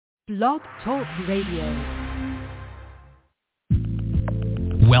Blog Talk Radio.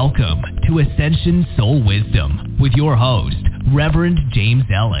 Welcome to Ascension Soul Wisdom with your host, Reverend James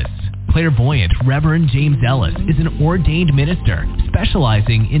Ellis. Clairvoyant Reverend James Ellis is an ordained minister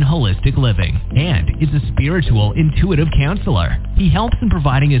specializing in holistic living and is a spiritual intuitive counselor. He helps in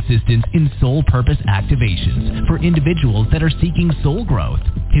providing assistance in soul purpose activations for individuals that are seeking soul growth.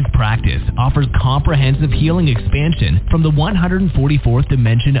 His practice offers comprehensive healing expansion from the 144th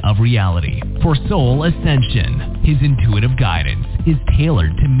dimension of reality for Soul Ascension. His intuitive guidance is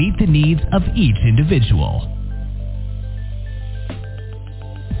tailored to meet the needs of each individual.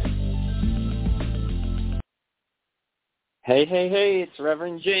 Hey, it's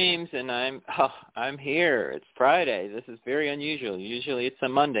Reverend James, and I'm here. It's Friday. This is very unusual. Usually it's a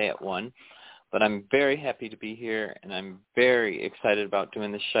Monday at 1, but I'm very happy to be here, and I'm very excited about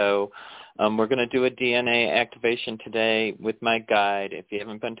doing the show. We're going to do a DNA activation today with my guide. If you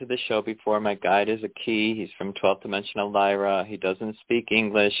haven't been to the show before, my guide is a key. He's from 12th Dimensional Lyra. He doesn't speak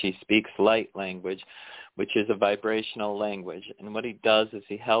English. He speaks light language, which is a vibrational language, and what he does is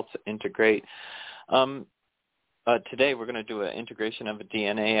he helps integrate today we're going to do an integration of a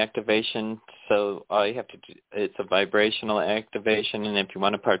DNA activation, so all you have to do, it's a vibrational activation, and if you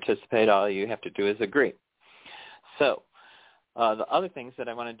want to participate, all you have to do is agree. So the other things that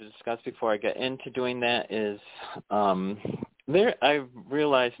I wanted to discuss before I get into doing that is I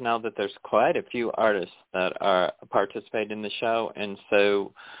realize now that there's quite a few artists that are participating in the show, and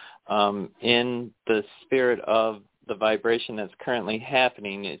so in the spirit of the vibration that's currently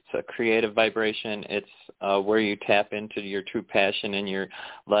happening, it's a creative vibration. It's where you tap into your true passion and your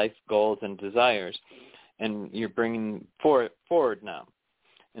life goals and desires, and you're bringing forward now.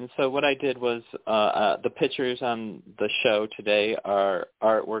 And so what I did was the pictures on the show today are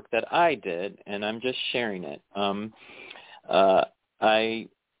artwork that I did, and I'm just sharing it.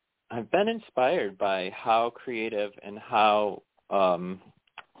 I've been inspired by how creative and how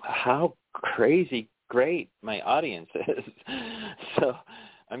crazy great my audience is. So,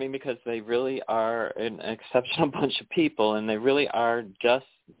 I mean, because they really are an exceptional bunch of people, and they really are just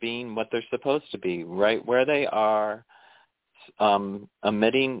being what they're supposed to be, right where they are,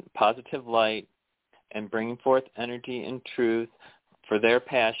 emitting positive light and bringing forth energy and truth for their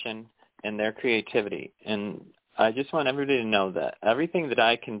passion and their creativity. And I just want everybody to know that everything that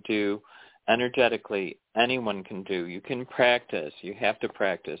I can do energetically, anyone can do. You can practice. You have to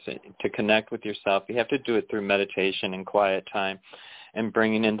practice to connect with yourself. You have to do it through meditation and quiet time and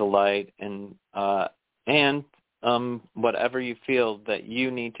bringing in the light and whatever you feel that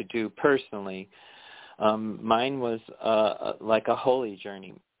you need to do personally. Mine was like a holy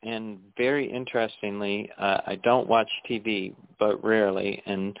journey. And very interestingly, I don't watch TV, but rarely.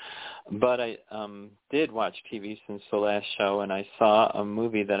 But I did watch TV since the last show, and I saw a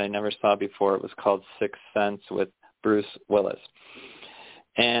movie that I never saw before. It was called Sixth Sense with Bruce Willis.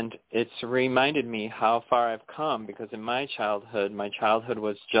 And it's reminded me how far I've come, because in my childhood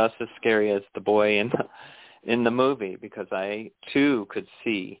was just as scary as the boy in the movie, because I, too, could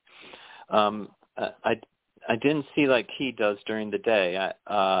see. I didn't see like he does during the day.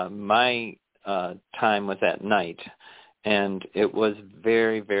 My time was at night, and it was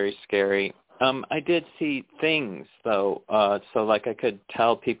very, very scary. I did see things, though, so like I could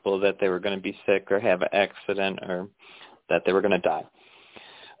tell people that they were going to be sick or have an accident or that they were going to die.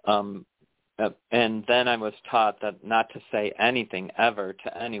 And then I was taught that not to say anything ever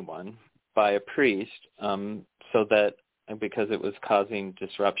to anyone by a priest, because it was causing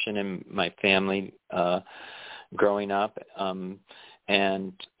disruption in my family growing up, and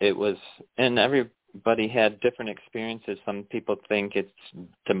everybody had different experiences. Some people think it's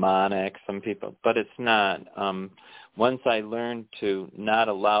demonic, but it's not. Once I learned to not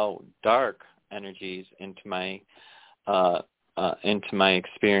allow dark energies into my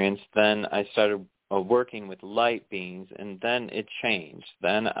experience, then I started working with light beings, and then it changed.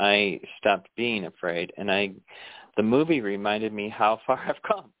 Then I stopped being afraid, and the movie reminded me how far I've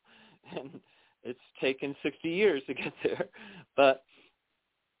come, and it's taken 60 years to get there, but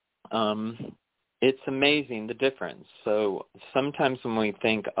it's amazing the difference. So sometimes when we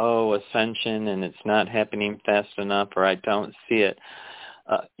think, ascension, and it's not happening fast enough, or I don't see it,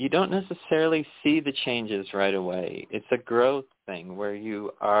 you don't necessarily see the changes right away. It's a growth thing where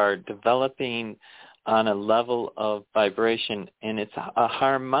you are developing on a level of vibration, and it's a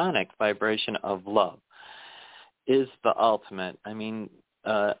harmonic vibration of love is the ultimate. I mean,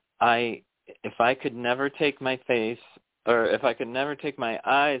 if I could never take my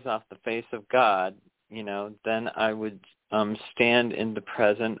eyes off the face of God, then I would stand in the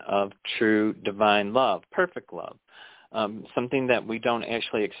presence of true divine love, perfect love. something that we don't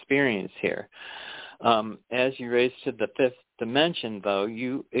actually experience here. As you raise to the fifth dimension, though,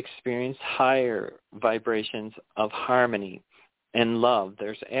 you experience higher vibrations of harmony and love.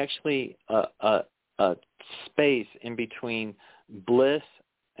 There's actually a space in between bliss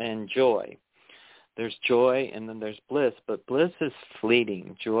and joy. There's joy and then there's bliss, but bliss is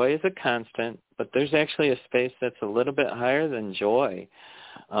fleeting. Joy is a constant, but there's actually a space that's a little bit higher than joy,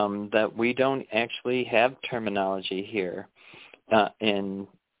 that we don't actually have terminology here in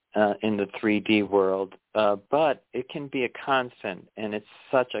the 3D world, but it can be a constant, and it's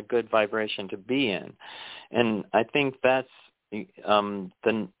such a good vibration to be in. And I think that's you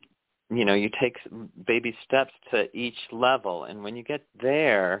take baby steps to each level, and when you get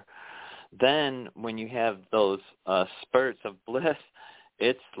there, then when you have those spurts of bliss,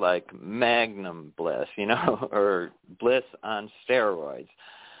 it's like magnum bliss, or bliss on steroids.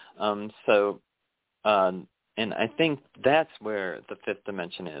 And I think that's where the fifth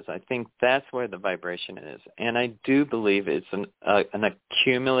dimension is. I think that's where the vibration is. And I do believe it's an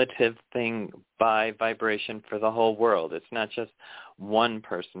accumulative thing by vibration for the whole world. It's not just one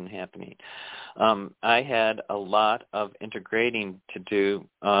person happening. I had a lot of integrating to do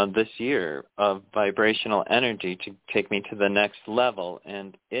this year of vibrational energy to take me to the next level.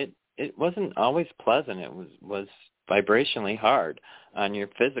 And it wasn't always pleasant. It was vibrationally hard on your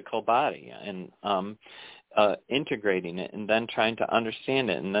physical body. And integrating it and then trying to understand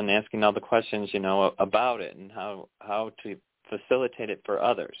it and then asking all the questions, about it and how to facilitate it for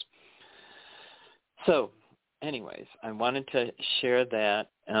others. So anyways, I wanted to share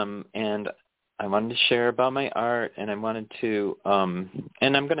that, and I wanted to share about my art, and I wanted to,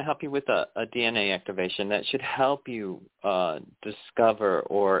 and I'm going to help you with a DNA activation that should help you discover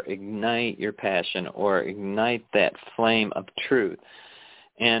or ignite your passion or ignite that flame of truth.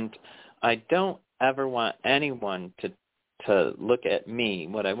 And I don't ever want anyone to look at me.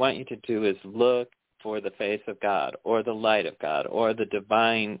 What I want you to do is look for the face of God or the light of God or the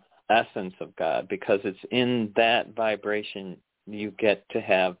divine essence of God, because it's in that vibration you get to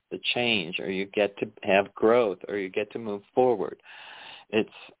have the change, or you get to have growth, or you get to move forward.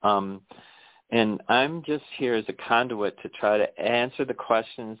 It's and I'm just here as a conduit to try to answer the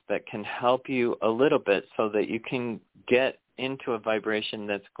questions that can help you a little bit so that you can get into a vibration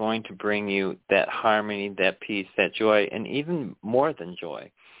that's going to bring you that harmony, that peace, that joy, and even more than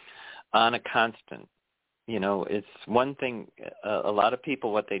joy on a constant. It's one thing, a lot of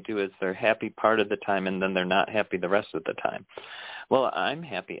people, what they do is they're happy part of the time and then they're not happy the rest of the time. Well, I'm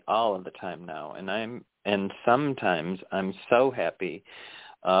happy all of the time now, and sometimes I'm so happy.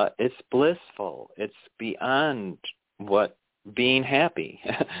 It's blissful. It's beyond what being happy.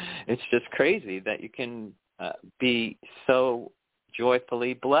 It's just crazy that you can be so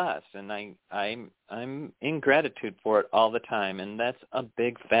joyfully blessed, and I'm in gratitude for it all the time. And that's a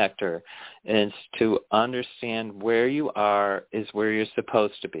big factor, is to understand where you are is where you're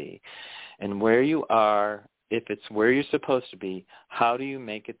supposed to be, and where you are, if it's where you're supposed to be, how do you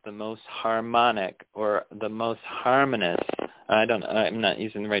make it the most harmonic or the most harmonious? I'm not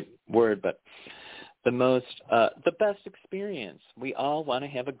using the right word, but the best experience. We all want to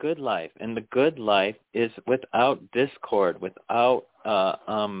have a good life, and the good life is without discord, without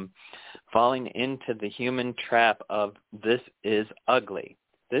falling into the human trap of this is ugly.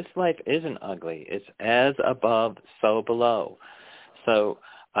 This life isn't ugly. It's as above, so below. So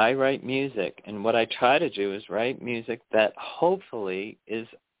I write music, and what I try to do is write music that hopefully is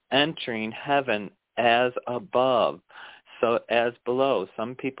entering heaven as above, so as below.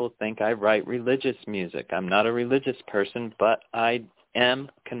 Some people think I write religious music. I'm not a religious person, but I am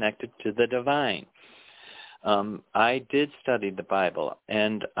connected to the divine. I did study the Bible,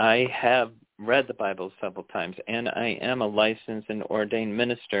 and I have read the Bible several times, and I am a licensed and ordained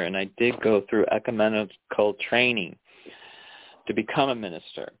minister, and I did go through ecumenical training to become a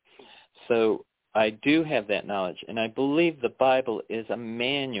minister. So I do have that knowledge, and I believe the Bible is a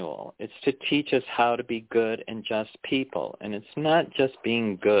manual. It's to teach us how to be good and just people, and it's not just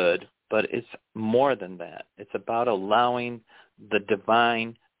being good, but it's more than that. It's about allowing the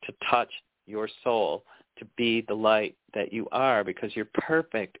divine to touch your soul, to be the light that you are, because you're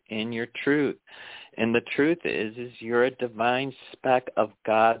perfect in your truth. And the truth is you're a divine speck of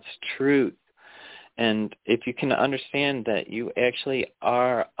God's truth. And if you can understand that you actually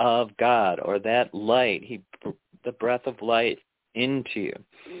are of God, or that light, the breath of light into you,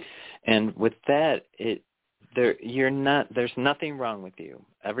 and with that, there's nothing wrong with you.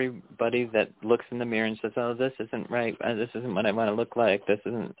 Everybody that looks in the mirror and says, "Oh, this isn't right. This isn't what I want to look like. This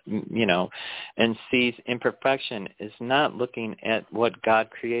isn't," and sees imperfection, is not looking at what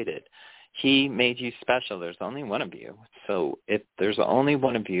God created. He made you special. There's only one of you. So if there's only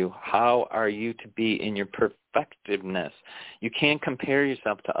one of you, how are you to be in your perfectiveness? You can't compare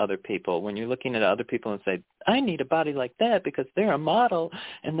yourself to other people. When you're looking at other people and say, I need a body like that because they're a model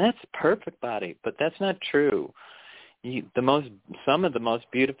and that's a perfect body. But that's not true. Some of the most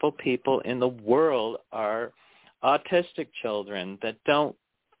beautiful people in the world are autistic children that don't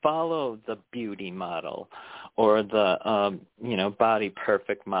follow the beauty model or the body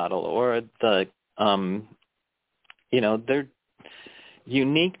perfect model or the their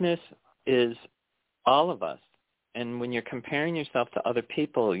uniqueness is all of us. And when you're comparing yourself to other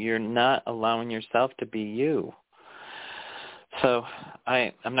people, you're not allowing yourself to be you. So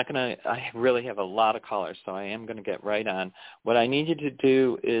I really have a lot of callers, so I am going to get right on. What I need you to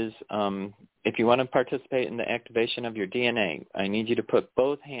do is, if you want to participate in the activation of your DNA, I need you to put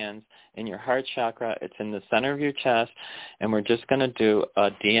both hands in your heart chakra. It's in the center of your chest, and we're just going to do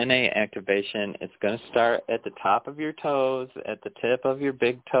a DNA activation. It's going to start at the top of your toes, at the tip of your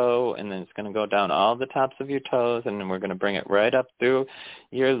big toe, and then it's going to go down all the tops of your toes, and then we're going to bring it right up through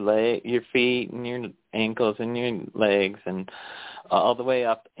your your feet and your ankles and your legs and all the way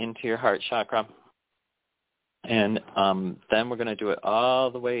up into your heart chakra. And then we're going to do it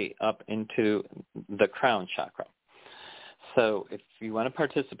all the way up into the crown chakra. So if you want to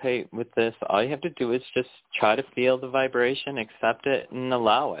participate with this, all you have to do is just try to feel the vibration, accept it, and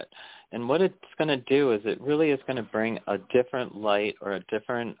allow it. And what it's going to do is it really is going to bring a different light or a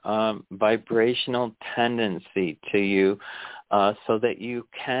different vibrational tendency to you so that you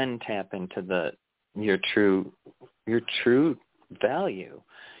can tap into your true value,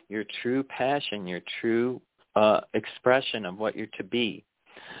 your true passion, your true expression of what you're to be.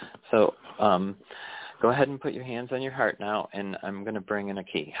 So go ahead and put your hands on your heart now, and I'm going to bring in a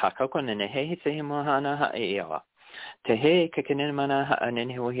key.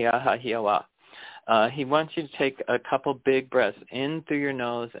 He wants you to take a couple big breaths in through your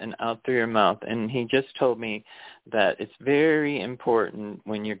nose and out through your mouth. And he just told me that it's very important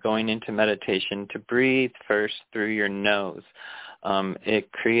when you're going into meditation to breathe first through your nose. It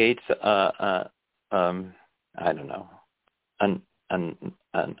creates an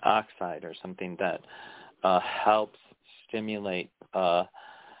oxide or something that helps stimulate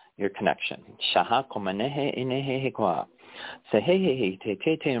your connection.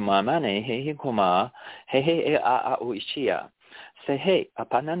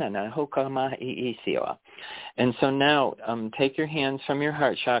 And so now take your hands from your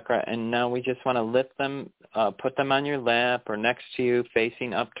heart chakra, and now we just want to lift them, put them on your lap or next to you,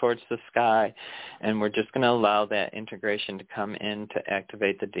 facing up towards the sky, and we're just going to allow that integration to come in to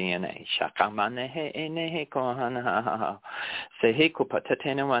activate the DNA.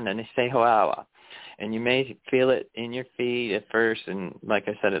 And you may feel it in your feet at first, and like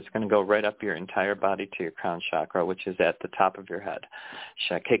I said, it's going to go right up your entire body to your crown chakra, which is at the top of your head.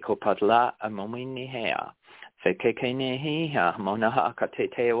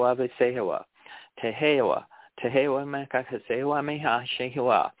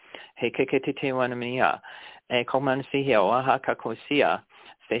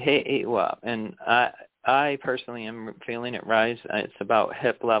 And I personally am feeling it rise. It's about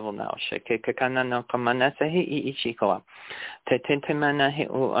hip level now.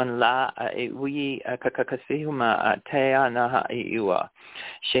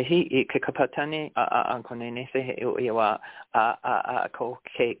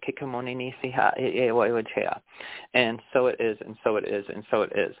 And so it is, and so it is, and so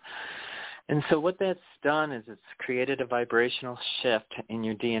it is. And so what that's done is it's created a vibrational shift in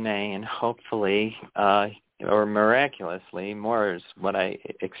your DNA, and hopefully, or miraculously, more is what I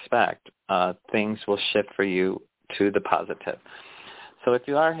expect, things will shift for you to the positive. So if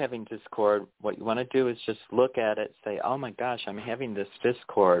you are having discord, what you want to do is just look at it, say, oh my gosh, I'm having this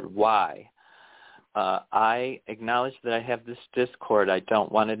discord. Why? I acknowledge that I have this discord. I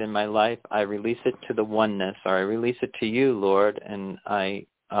don't want it in my life. I release it to the oneness, or I release it to you, Lord, and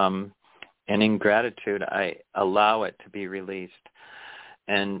and in gratitude, I allow it to be released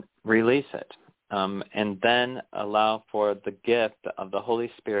and release it. And then allow for the gift of the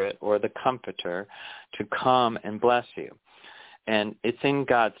Holy Spirit or the Comforter to come and bless you. And it's in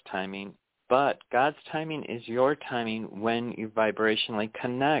God's timing, but God's timing is your timing when you vibrationally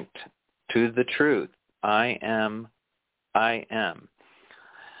connect to the truth. I am that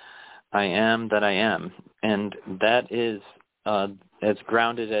I am. And that is as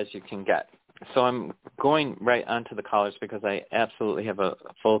grounded as you can get. So I'm going right on to the callers because I absolutely have a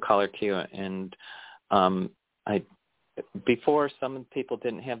full caller queue. And before, some people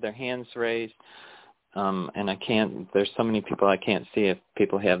didn't have their hands raised. and I can't. There's so many people I can't see if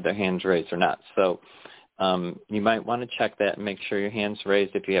people have their hands raised or not. So you might want to check that and make sure your hand's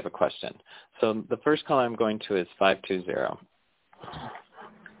raised if you have a question. So the first caller I'm going to is 520.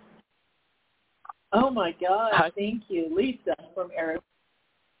 Oh, my God. Hi. Thank you. Lisa from Arizona.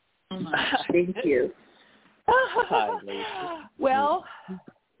 Thank you. Hi, Lisa. Well,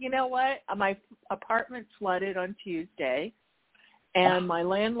 you know what? My apartment flooded on Tuesday, and my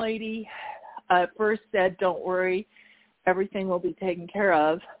landlady first said, don't worry, everything will be taken care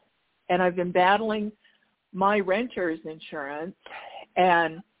of. And I've been battling my renter's insurance,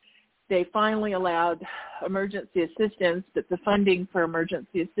 and they finally allowed emergency assistance, but the funding for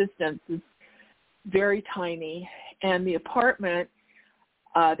emergency assistance is very tiny. And the apartment,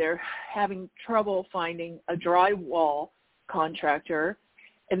 they're having trouble finding a drywall contractor,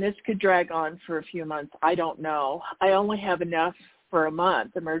 and this could drag on for a few months. I don't know. I only have enough for a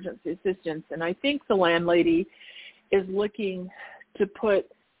month, emergency assistance, and I think the landlady is looking to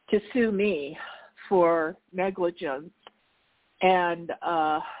sue me for negligence. And,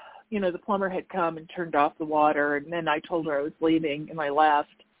 the plumber had come and turned off the water, and then I told her I was leaving, and I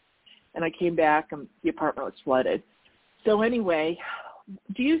left, and I came back, and the apartment was flooded. So anyway,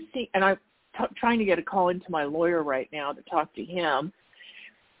 do you see, and I'm trying to get a call into my lawyer right now to talk to him,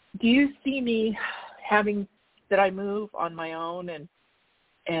 do you see me that I move on my own and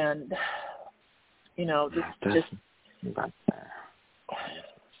just right there.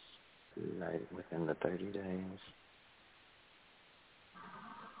 Right within the 30 days.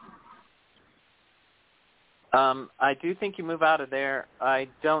 I do think you move out of there. I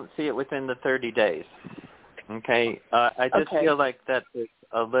don't see it within the 30 days. Okay. I just feel like that there's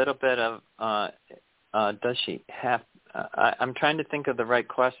a little bit of, does she have, I'm trying to think of the right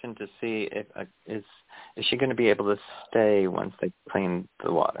question to see if is she going to be able to stay once they clean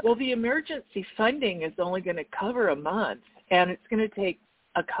the water? Well, the emergency funding is only going to cover a month, and it's going to take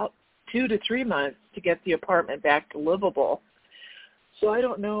 2 to 3 months to get the apartment back to livable. So I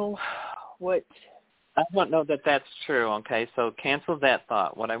don't know what... I don't know that that's true, okay? So cancel that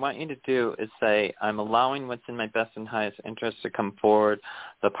thought. What I want you to do is say, I'm allowing what's in my best and highest interest to come forward.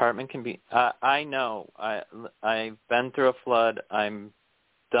 The apartment can be... I know. I've been through a flood. I'm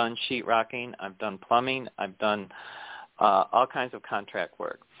done sheetrocking. I've done plumbing. I've done all kinds of contract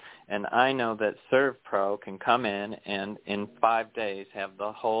work. And I know that ServPro can come in and in 5 days have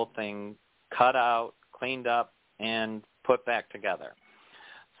the whole thing cut out, cleaned up, and put back together.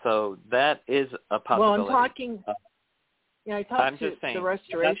 So that is a possibility. Well, I'm talking. I talked to the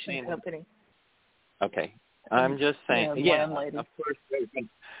restoration company. Okay, I'm just saying. Yeah, landlady. Of course,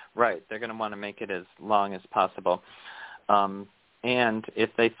 they're going to want to make it as long as possible. And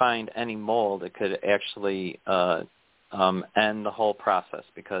if they find any mold, it could actually end the whole process,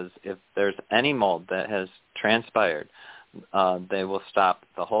 because if there's any mold that has transpired, they will stop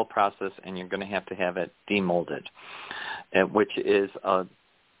the whole process, and you're going to have it demolded, which is a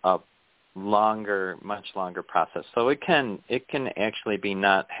much longer process. So it can actually be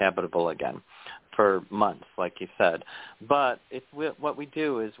not habitable again for months, like you said. But what we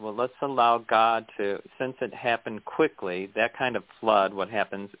do is, let's allow God to, since it happened quickly, that kind of flood, what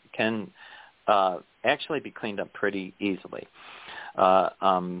happens can actually be cleaned up pretty easily.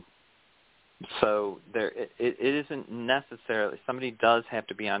 So it isn't necessarily, somebody does have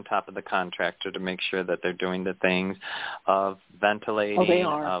to be on top of the contractor to make sure that they're doing the things of ventilating. Oh, they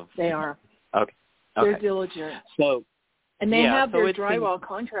are. They are. Okay. They're diligent. So, and they have their drywall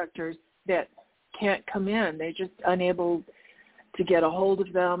contractors that can't come in. They're just unable to get a hold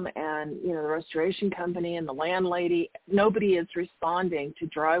of them, and the restoration company and the landlady, nobody is responding to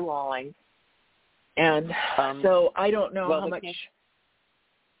drywalling. And so I don't know how much.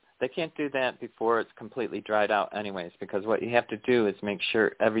 They can't do that before it's completely dried out anyways, because what you have to do is make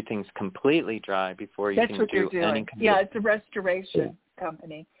sure everything's completely dry before you can do any kind of... Yeah, it's a restoration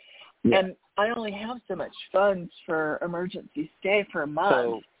company. Yeah. And I only have so much funds for emergency stay for a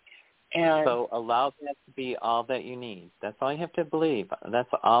month. So allow that to be all that you need. That's all you have to believe. That's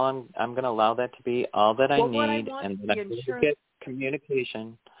all I'm going to allow that to be all that I need, and then I'm going to get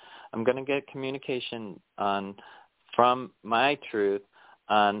communication. I'm going to get communication from my truth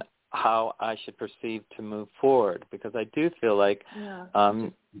on how I should proceed to move forward, because I do feel like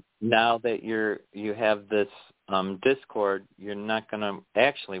now that you have this discord, you're not going to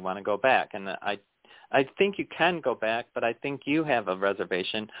actually want to go back. And I think you can go back, but I think you have a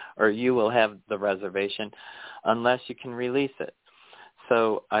reservation, or you will have the reservation, unless you can release it.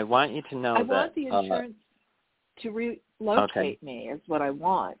 So I want you to know I want the insurance to relocate me is what I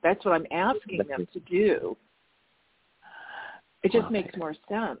want. That's what I'm asking them to do. It just makes more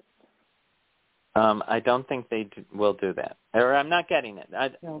sense. I don't think they will do that. Or I'm not getting it. I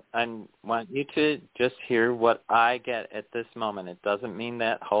want you to just hear what I get at this moment. It doesn't mean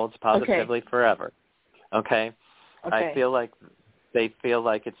that holds positively forever. Okay? I feel like they feel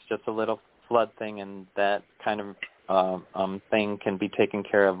like it's just a little flood thing, and that kind of thing can be taken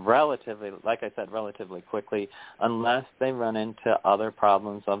care of relatively, like I said, relatively quickly, unless they run into other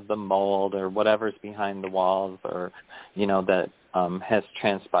problems of the mold or whatever's behind the walls or, that has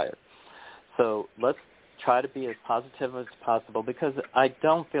transpired. So let's try to be as positive as possible, because I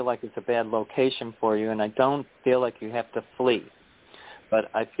don't feel like it's a bad location for you, and I don't feel like you have to flee. But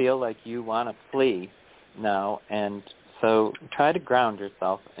I feel like you want to flee now, and so try to ground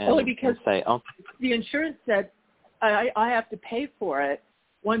yourself and say, the insurance said I have to pay for it.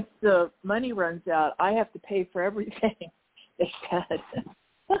 Once the money runs out, I have to pay for everything, they said.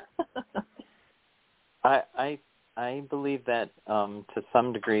 I believe that to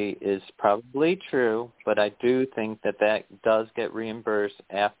some degree is probably true, but I do think that does get reimbursed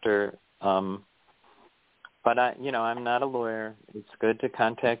after. But I'm not a lawyer. It's good to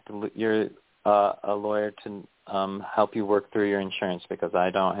contact a lawyer to help you work through your insurance, because I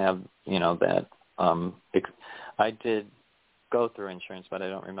don't have that. I did go through insurance, but I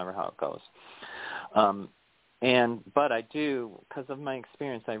don't remember how it goes. But I do, because of my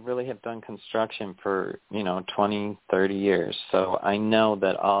experience, I really have done construction for, 20, 30 years. So I know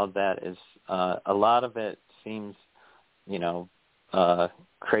that all of that is, a lot of it seems,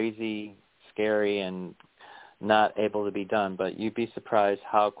 crazy, scary, and not able to be done. But you'd be surprised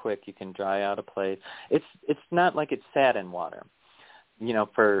how quick you can dry out a place. It's not like it sat in water,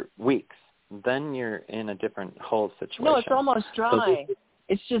 for weeks. Then you're in a different whole situation. No, it's almost dry.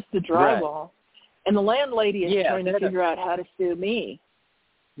 It's just the drywall. Right. And the landlady is trying to figure out how to sue me.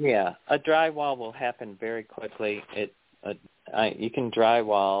 Yeah, a drywall will happen very quickly. You can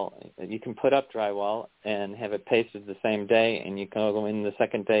drywall. You can put up drywall and have it pasted the same day, and you go in the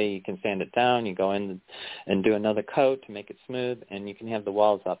second day. You can sand it down. You go in and do another coat to make it smooth, and you can have the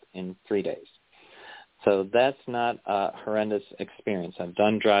walls up in 3 days. So that's not a horrendous experience. I've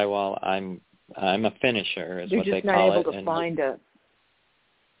done drywall. I'm a finisher, is what they call it. You're just not able to find a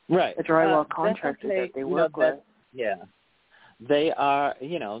drywall contractor that they work with. Yeah. They are,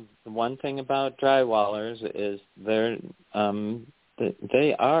 the one thing about drywallers is they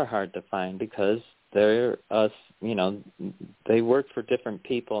are hard to find, because they're they work for different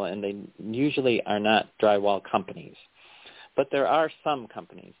people, and they usually are not drywall companies. But there are some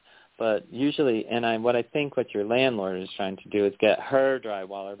companies. But usually, what I think what your landlord is trying to do is get her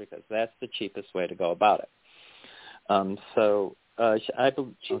drywall, because that's the cheapest way to go about it.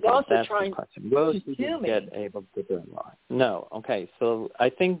 She's also trying to Will she get able to do it? No. Okay. So I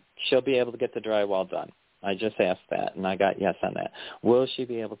think she'll be able to get the drywall done. I just asked that, and I got yes on that. Will she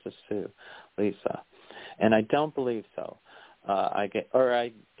be able to sue Lisa? And I don't believe so. I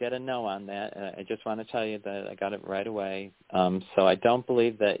get a no on that. I just want to tell you that I got it right away. So I don't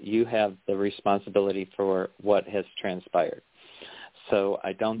believe that you have the responsibility for what has transpired. So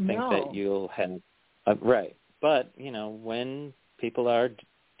I don't think that you'll have right. But when people are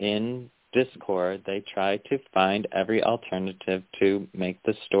in discord, they try to find every alternative to make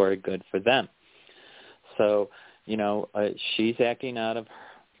the story good for them. So she's acting out of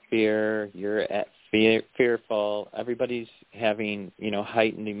fear. You're fearful. Everybody's having,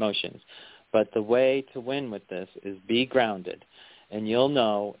 heightened emotions. But the way to win with this is be grounded. And you'll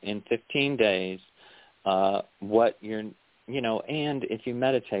know in 15 days what you're, and if you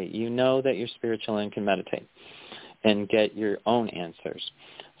meditate, that you're spiritual and can meditate and get your own answers.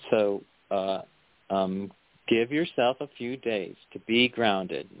 So give yourself a few days to be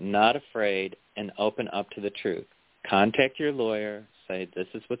grounded, not afraid, and open up to the truth. Contact your lawyer. Say, this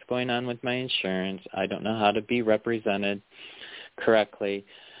is what's going on with my insurance. I don't know how to be represented correctly,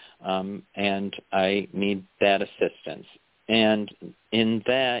 and I need that assistance. And in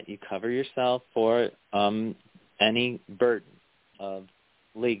that, you cover yourself for any burden of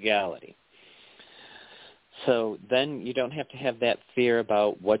legality. So then you don't have to have that fear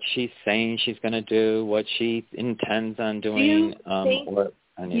about what she's saying she's going to do, what she intends on doing. Do you think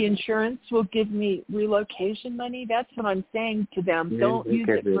the insurance will give me relocation money? That's what I'm saying to them. Don't use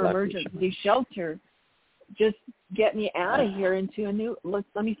it for emergency shelter. Just get me out of here into a new, let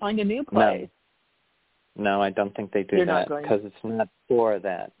me find a new place. No, I don't think they do that, because it's not for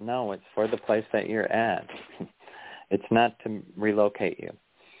that. No, it's for the place that you're at. It's not to relocate you.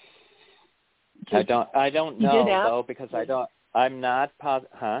 I don't know, though, because I'm not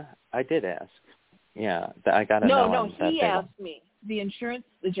positive. Huh? I did ask. Yeah, I got to know. No, he asked me. The insurance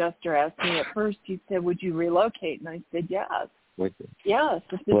adjuster asked me at first. He said, would you relocate? And I said, yes. Yes,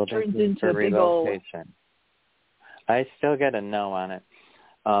 if this turns into a big old... I still get a no on it.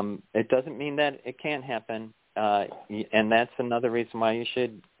 It doesn't mean that it can't happen, and that's another reason why you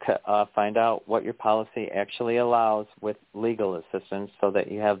should find out what your policy actually allows with legal assistance so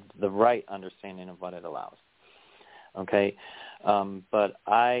that you have the right understanding of what it allows. Okay? But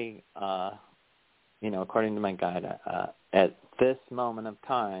I, according to my guide, at this moment of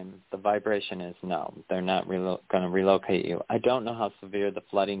time, the vibration is no. They're not going to relocate you. I don't know how severe the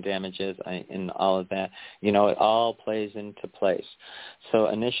flooding damage is and all of that. It all plays into place. So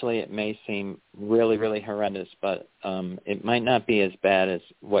initially it may seem really, really horrendous, but it might not be as bad as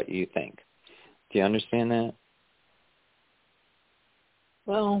what you think. Do you understand that?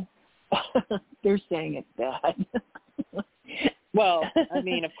 Well, they're saying it's bad. Well, I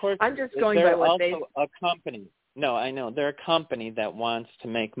mean, of course, I'm just going by what they... a company. No, I know. They're a company that wants to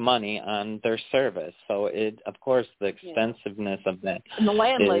make money on their service. So, of course, the expensiveness of that. And the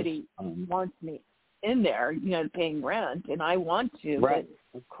landlady wants me in there, paying rent, and I want to. Right,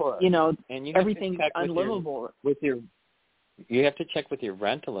 but, of course. And everything's unlivable. You have to check with your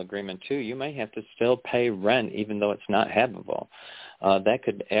rental agreement, too. You might have to still pay rent even though it's not habitable. That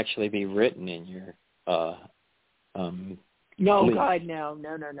could actually be written in your No, lease. God, no.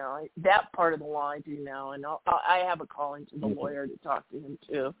 That part of the law I do know, and I have a calling to the lawyer to talk to him,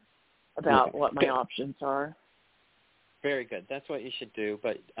 too, about what my options are. Very good. That's what you should do,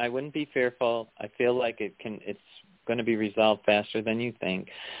 but I wouldn't be fearful. I feel like it's going to be resolved faster than you think.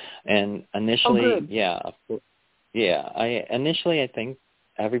 And initially, I think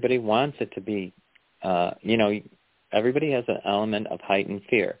everybody wants it to be, everybody has an element of heightened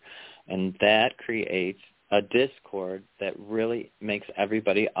fear, and that creates a discord that really makes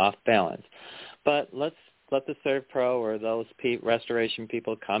everybody off balance. But let's let the Serve Pro or those restoration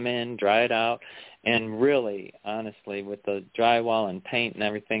people come in, dry it out, and really, honestly, with the drywall and paint and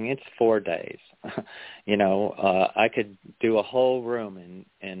everything, it's 4 days. I could do a whole room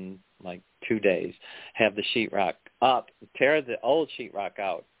in like 2 days, have the sheetrock up, tear the old sheetrock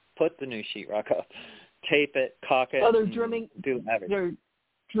out, put the new sheetrock up, tape it, caulk it, they're do everything. They're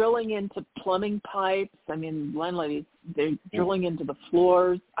drilling into plumbing pipes. I mean, landladies, they're drilling into the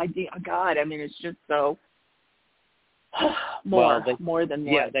floors. It's just so more than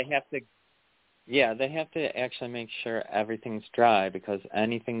what. They have to actually make sure everything's dry, because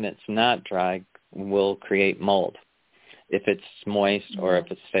anything that's not dry will create mold if it's moist or if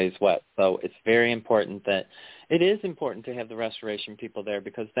it stays wet. So it's very important to have the restoration people there,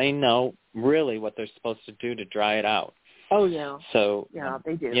 because they know really what they're supposed to do to dry it out. Oh, yeah. So,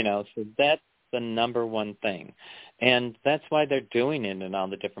 they do. So that's the number one thing. And that's why they're doing it in all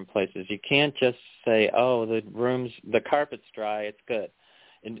the different places. You can't just say, oh, the carpet's dry, it's good.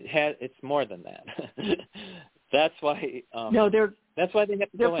 It's more than that. That's why that's why they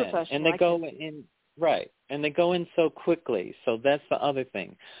have to go in. And they go in, right, and they go in so quickly. So that's the other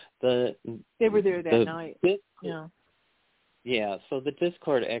thing. They were there that night. Yeah, so the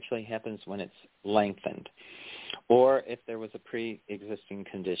discord actually happens when it's lengthened, or if there was a pre-existing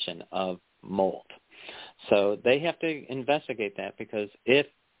condition of mold. So they have to investigate that, because if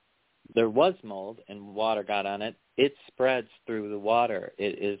there was mold and water got on it, it spreads through the water.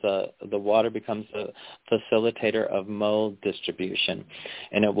 The water becomes a facilitator of mold distribution,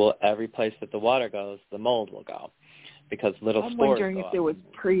 and every place that the water goes, the mold will go, because little spores go. I'm wondering if there was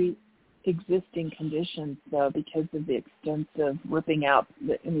pre-existing conditions, though, because of the extensive ripping out.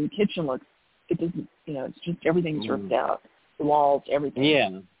 The kitchen looks, it doesn't, it's just everything's ripped out, the walls, everything.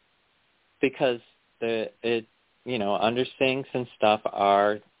 Yeah, because under sinks and stuff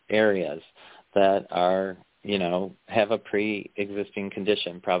are areas that are, have a pre-existing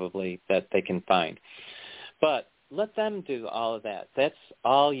condition probably that they can find. But let them do all of that. That's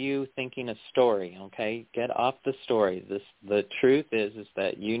all you thinking a story, okay? Get off the story. The truth is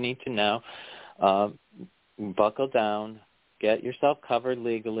that you need to now buckle down, get yourself covered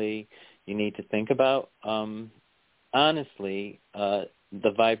legally. You need to think about, honestly,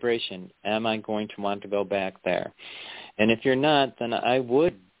 the vibration. Am I going to want to go back there? And if you're not, then I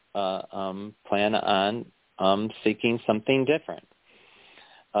would plan on seeking something different.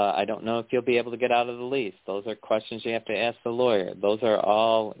 I don't know if you'll be able to get out of the lease. Those are questions you have to ask the lawyer. Those are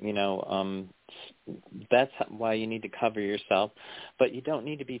all, that's why you need to cover yourself. But you don't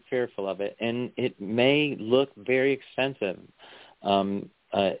need to be fearful of it. And it may look very expensive. When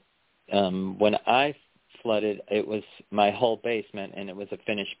I flooded, it was my whole basement, and it was a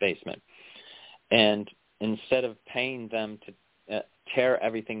finished basement. And instead of paying them to tear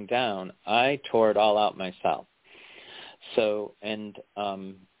everything down, I tore it all out myself. So, and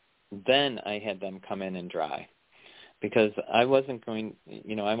then I had them come in and dry. because I wasn't going,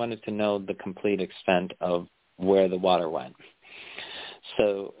 I wanted to know the complete extent of where the water went.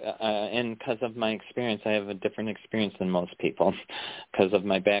 So, and because of my experience, I have a different experience than most people because of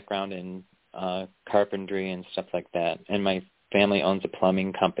my background in carpentry and stuff like that. And my family owns a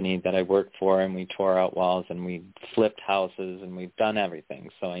plumbing company that I work for, and we tore out walls and we flipped houses and we've done everything.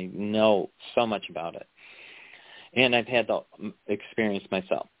 So I know so much about it. And I've had the experience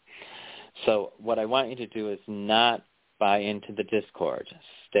myself. So what I want you to do is not buy into the discord.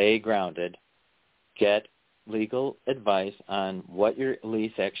 Stay grounded. Get legal advice on what your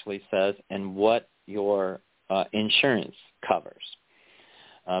lease actually says and what your insurance covers.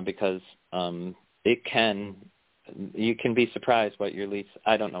 Because you can be surprised what your lease,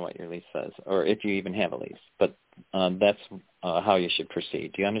 I don't know what your lease says, or if you even have a lease, but that's how you should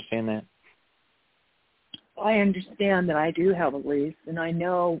proceed. Do you understand that? I understand that I do have a lease, and I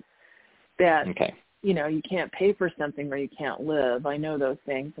know that, you can't pay for something where you can't live. I know those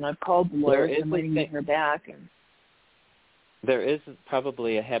things, and I've called the lawyers and waiting to hear back. And there is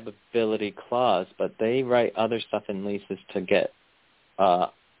probably a habitability clause, but they write other stuff in leases to get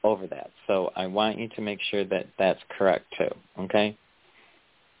over that. So I want you to make sure that that's correct too, okay?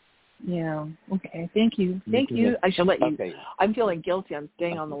 Yeah, okay. Thank you. Thank you. I shall let you. Okay. I'm feeling guilty. I'm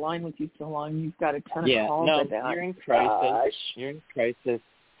staying on the line with you so long. You've got a ton of calls about. Yeah, you're in crisis. You're in crisis.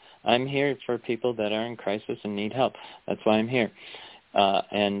 I'm here for people that are in crisis and need help. That's why I'm here.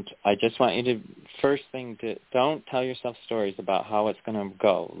 And I just want you to, first thing, don't tell yourself stories about how it's going to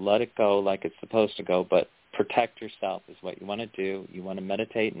go. Let it go like it's supposed to go, but protect yourself is what you want to do. You want to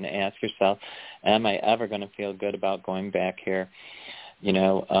meditate and ask yourself, am I ever going to feel good about going back here?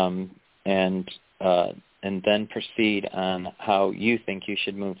 And then proceed on how you think you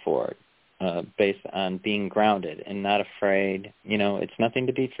should move forward. Based on being grounded and not afraid. It's nothing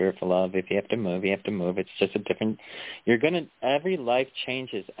to be fearful of. If you have to move, you have to move. It's just a different, every life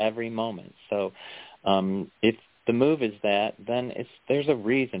changes every moment. So if the move is that, then there's a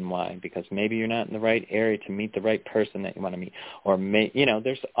reason why, because maybe you're not in the right area to meet the right person that you want to meet. Or,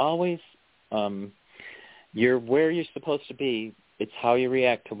 there's always, you're where you're supposed to be. It's how you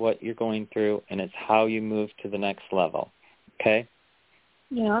react to what you're going through, and it's how you move to the next level. Okay?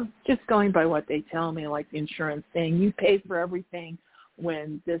 Yeah, I'm just going by what they tell me, like the insurance thing. You pay for everything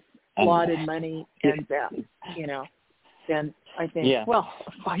when this allotted money ends up, then I think, well,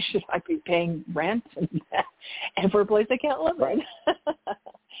 why should I be paying rent and for a place I can't live in?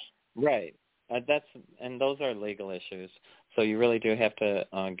 Right. And those are legal issues. So you really do have to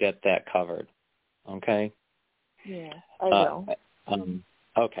get that covered. Okay? Yeah, I will.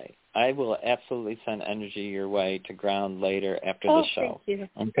 Okay. I will absolutely send energy your way to ground later after the show. Thank you.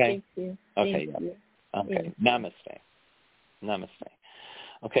 Okay? Thank you. Okay. Thank you. Okay. Namaste.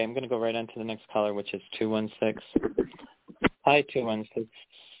 Okay, I'm going to go right on to the next caller, which is 216. Hi, 216.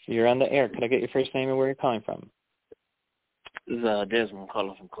 You're on the air. Could I get your first name and where you're calling from? This is Desmond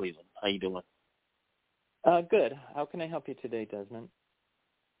calling from Cleveland. How you doing? Good. How can I help you today, Desmond?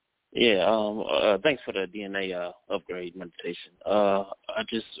 Yeah, thanks for the DNA upgrade meditation. I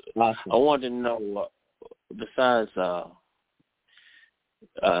wanted to know, besides, I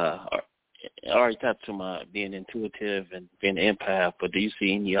already talked to my being intuitive and being an empath, but do you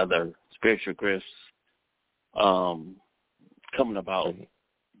see any other spiritual gifts coming about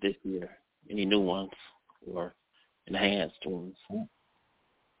this year? Any new ones or enhanced ones?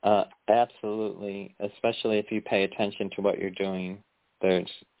 Absolutely, especially if you pay attention to what you're doing.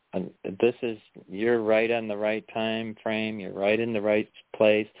 You're right on the right time frame. You're right in the right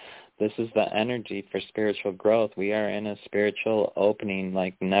place. This is the energy for spiritual growth. We are in a spiritual opening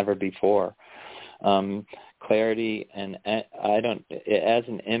like never before. Clarity, and as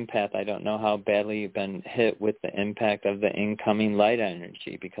an empath, I don't know how badly you've been hit with the impact of the incoming light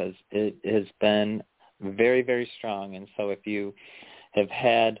energy, because it has been very, very strong. And so if you have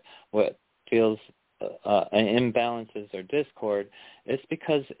had what feels imbalances or discord, it's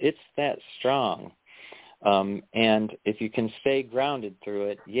because it's that strong. And if you can stay grounded through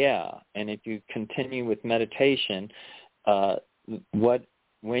it, and if you continue with meditation,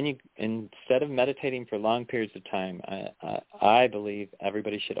 instead of meditating for long periods of time, I believe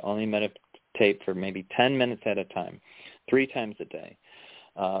everybody should only meditate for maybe 10 minutes at a time, 3 times a day.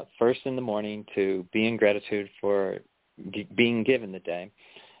 First in the morning to be in gratitude for being given the day,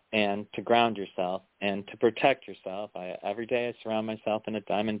 and to ground yourself and to protect yourself. Every day I surround myself in a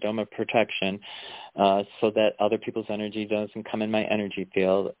diamond dome of protection so that other people's energy doesn't come in my energy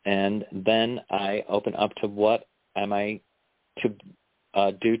field. And then I open up to what am I to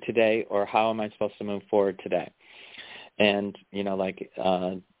do today, or how am I supposed to move forward today. And,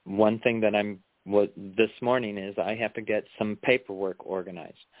 one thing that I'm what this morning is I have to get some paperwork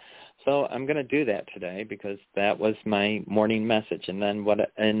organized. So I'm going to do that today because that was my morning message. And then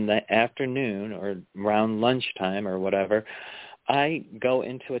in the afternoon or around lunchtime or whatever, I go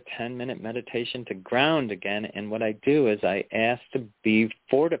into a 10-minute meditation to ground again. And what I do is I ask to be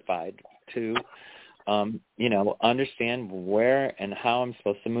fortified to, understand where and how I'm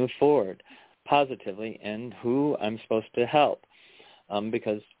supposed to move forward positively and who I'm supposed to help.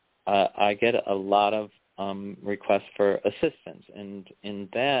 Because I get a lot of requests for assistance, and in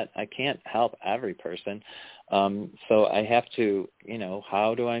that I can't help every person. So I have to,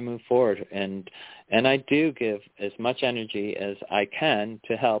 how do I move forward? And I do give as much energy as I can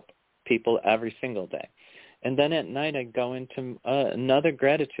to help people every single day. And then at night I go into another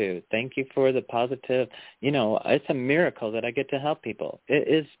gratitude. Thank you for the positive. It's a miracle that I get to help people. It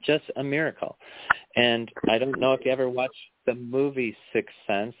is just a miracle. And I don't know if you ever watched the movie Sixth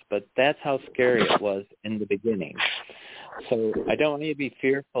Sense, but that's how scary it was in the beginning. So I don't want you to be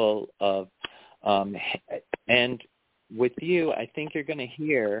fearful of, and with you, I think you're going to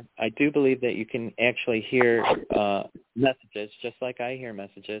hear, I do believe that you can actually hear messages, just like I hear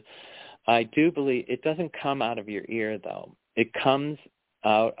messages. I do believe it doesn't come out of your ear, though. It comes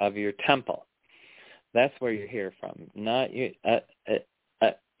out of your temple. That's where you hear from, not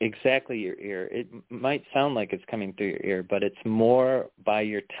exactly your ear. It might sound like it's coming through your ear, but it's more by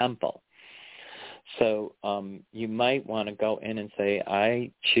your temple. So you might want to go in and say,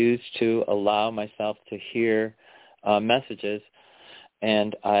 I choose to allow myself to hear messages,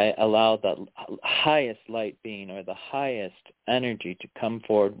 and I allow the highest light being or the highest energy to come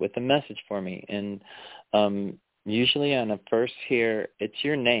forward with a message for me. And usually on a first hear, it's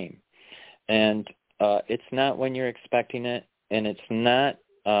your name. And it's not when you're expecting it, and it's not,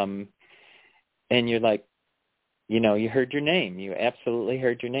 and you're like, you heard your name. You absolutely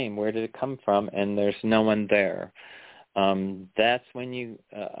heard your name. Where did it come from? And there's no one there. That's when you,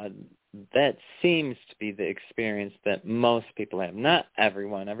 that seems to be the experience that most people have. Not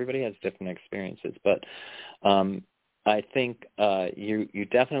everyone. Everybody has different experiences. But I think you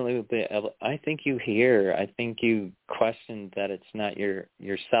definitely will be able, I think you hear, I think you question that it's not your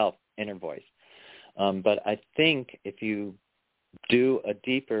self inner voice. But I think if you do a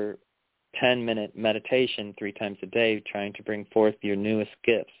deeper 10-minute meditation 3 times a day, trying to bring forth your newest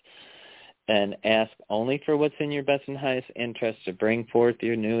gifts, and ask only for what's in your best and highest interest to bring forth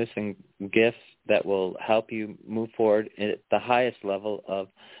your newest gifts that will help you move forward at the highest level of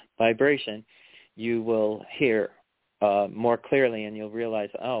vibration, you will hear more clearly, and you'll realize,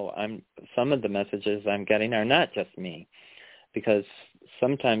 some of the messages I'm getting are not just me. Because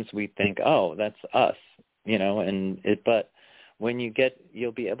sometimes we think, that's us, but when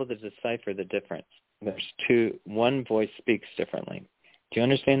you'll be able to decipher the difference. There's one voice speaks differently. Do you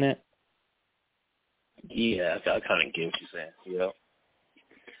understand that? Yeah, I kind of get what you're saying. Yeah.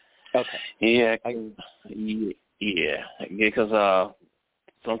 Okay. Yeah, because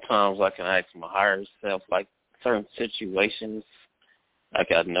sometimes I can ask my higher self, like certain situations,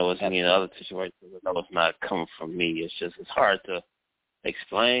 like I know it's me in other situations, I know it's not coming from me. It's hard to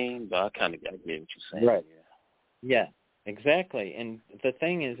explain, but I kind of got to get what you're saying. Right. Yeah, exactly. And the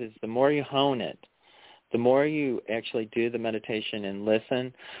thing is the more you hone it, the more you actually do the meditation and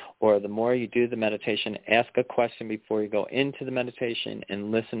listen, or the more you do the meditation, ask a question before you go into the meditation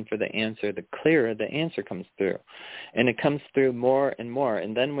and listen for the answer, the clearer the answer comes through. And it comes through more and more.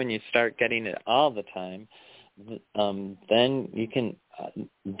 And then when you start getting it all the time, then you can,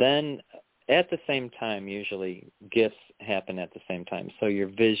 then at the same time, usually gifts happen at the same time. So your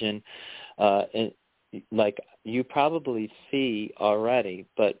vision, like you probably see already,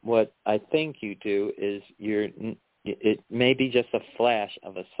 but what I think you do is it may be just a flash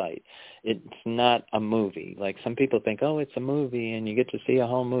of a sight. It's not a movie. Like some people think, it's a movie and you get to see a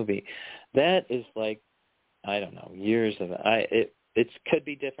whole movie. That is like, I don't know, years of it. It could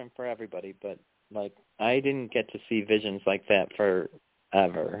be different for everybody, but like I didn't get to see visions like that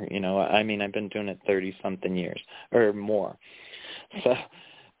forever. I mean, I've been doing it 30-something years or more. So,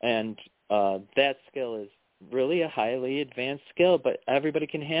 and that skill is really a highly advanced skill, but everybody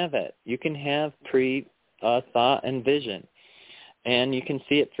can have it. You can have thought and vision, and you can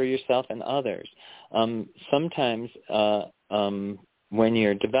see it for yourself and others. Sometimes when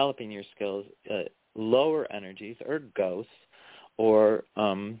you're developing your skills, lower energies or ghosts or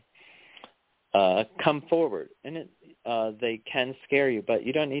come forward, and they can scare you, but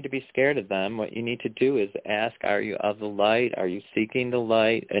you don't need to be scared of them. What you need to do is ask, are you of the light? Are you seeking the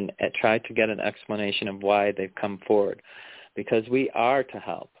light? And try to get an explanation of why they've come forward, because we are to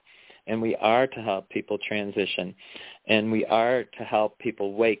help, and we are to help people transition, and we are to help people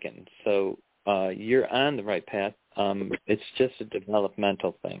awaken. So you're on the right path. It's just a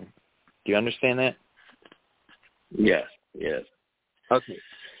developmental thing. Do you understand that? Yes. Okay.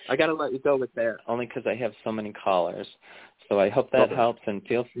 I got to let you go with that only because I have so many callers. So I hope that helps, and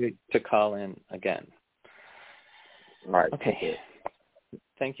feel free to call in again. All right. Okay.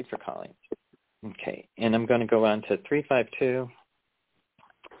 Thank you for calling. Okay. And I'm going to go on to 352.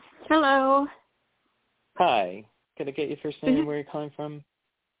 Hello. Hi. Can I get your first name and where you're calling from?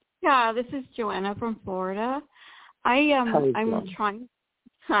 Yeah, this is Joanna from Florida. I'm trying.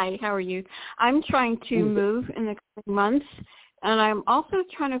 Hi, how are you? I'm trying to move in the coming months, and I'm also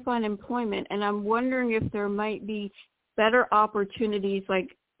trying to find employment, and I'm wondering if there might be better opportunities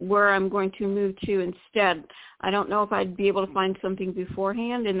like where I'm going to move to instead. I don't know if I'd be able to find something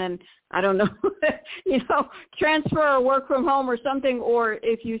beforehand, and then I don't know, transfer or work from home or something, or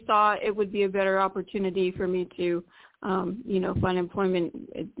if you saw it would be a better opportunity for me to, find employment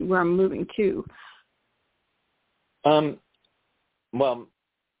where I'm moving to. Well,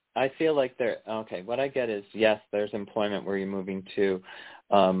 I feel like what I get is, yes, there's employment where you're moving to.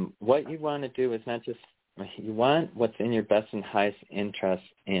 What you want to do is not just, you want what's in your best and highest interest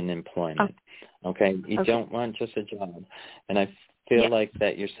in employment, okay? You don't want just a job. And I feel like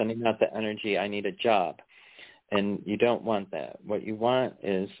that you're sending out the energy, I need a job. And you don't want that. What you want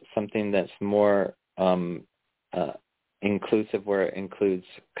is something that's more inclusive, where it includes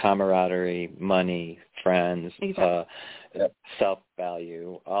camaraderie, money, friends,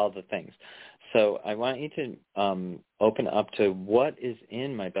 self-value, all the things. So I want you to open up to what is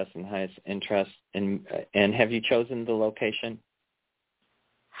in my best and highest interest. And have you chosen the location?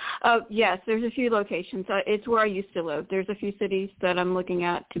 Yes, there's a few locations. It's where I used to live. There's a few cities that I'm looking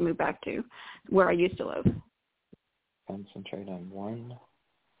at to move back to where I used to live. Concentrate on one.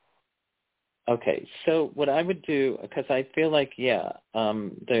 Okay, so what I would do, because I feel like, they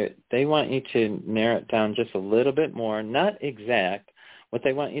want you to narrow it down just a little bit more, not exact. What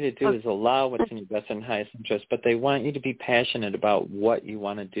they want you to do is allow what's in your best and highest interest, but they want you to be passionate about what you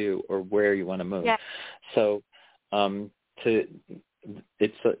want to do or where you want to move. Yeah. So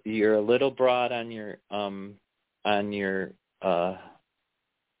you're a little broad on your I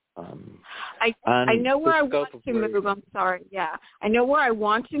know where I want to move. I'm sorry. Yeah. I know where I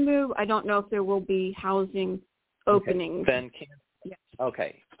want to move. I don't know if there will be housing openings.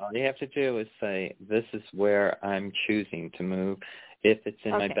 Okay. All you have to do is say, this is where I'm choosing to move if it's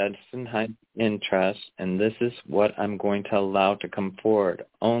in my best and highest interest, and this is what I'm going to allow to come forward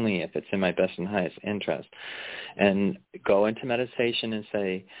only if it's in my best and highest interest. And go into meditation and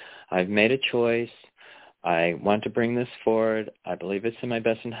say, I've made a choice. I want to bring this forward. I believe it's in my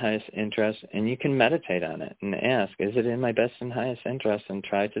best and highest interest. And you can meditate on it and ask, is it in my best and highest interest? And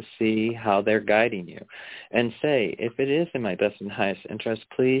try to see how they're guiding you. And say, if it is in my best and highest interest,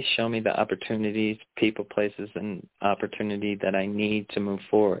 please show me the opportunities, people, places, and opportunity that I need to move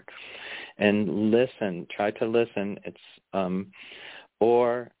forward. And listen. Try to listen.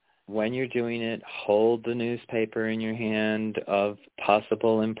 Or when you're doing it, hold the newspaper in your hand of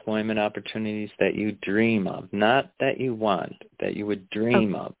possible employment opportunities that you dream of, not that you want, that you would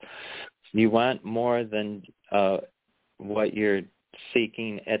dream of. You want more than what you're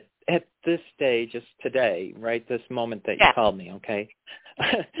seeking at this day, just today, right, this moment that you called me, okay?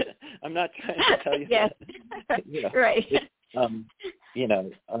 I'm not trying to tell you that. Right.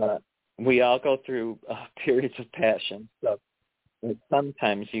 We all go through periods of passion, so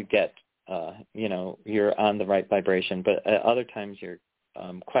sometimes you get, you're on the right vibration, but at other times you're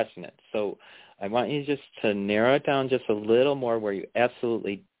questioning it. So I want you just to narrow it down just a little more where you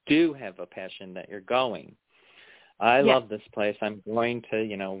absolutely do have a passion that you're going. I love this place. I'm going to,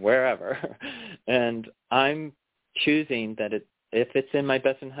 wherever. And I'm choosing that if it's in my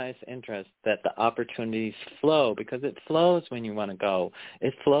best and highest interest, that the opportunities flow, because it flows when you want to go.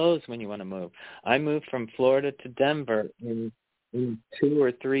 It flows when you want to move. I moved from Florida to Denver in 2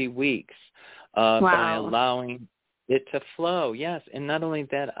 or 3 weeks by allowing it to flow. Yes, and not only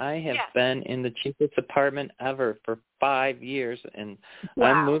that, I have been in the cheapest apartment ever for 5 years, and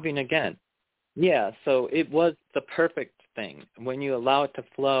I'm moving again. Yeah, so it was the perfect thing. When you allow it to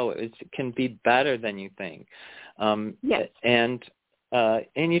flow, it can be better than you think. And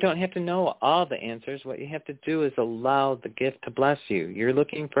you don't have to know all the answers. What you have to do is allow the gift to bless you. You're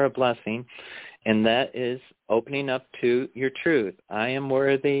looking for a blessing, and that is opening up to your truth. I am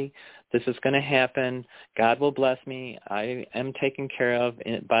worthy. This is going to happen. God will bless me. I am taken care of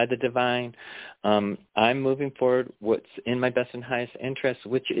by the divine. I'm moving forward what's in my best and highest interest,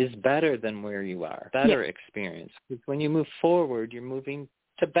 which is better than where you are, better experience. Because when you move forward, you're moving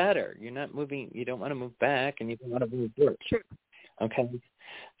to better. You're not moving. You don't want to move back, and you don't want to move forward. True. Okay?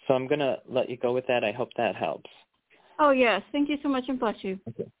 So I'm going to let you go with that. I hope that helps. Oh, yes. Thank you so much, and bless you.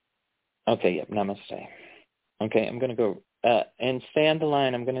 Okay, yep, namaste. Okay, I'm going to go and stay on the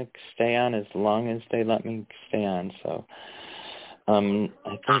line. I'm going to stay on as long as they let me stay on. So I think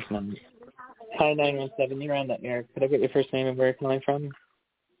hi, 917, you're on the air. Could I get your first name and where you're calling from?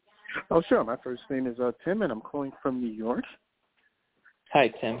 Oh, sure. My first name is Tim, and I'm calling from New York. Hi,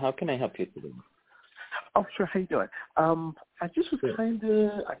 Tim. How can I help you today? Oh, sure. How you doing? I just was kind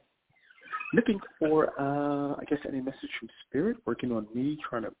of looking for, I guess, any message from Spirit, working on me,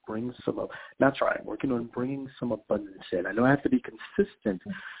 trying to bring working on bringing some abundance in. I know I have to be consistent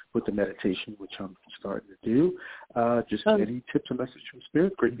with the meditation, which I'm starting to do. Just any tips or message from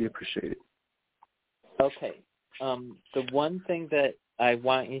Spirit, greatly appreciated. Okay. The one thing that I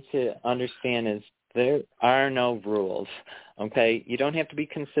want you to understand is there are no rules, okay? You don't have to be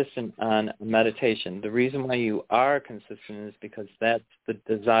consistent on meditation. The reason why you are consistent is because that's the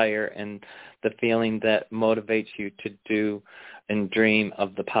desire and the feeling that motivates you to do and dream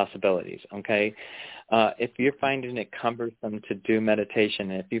of the possibilities, okay? If you're finding it cumbersome to do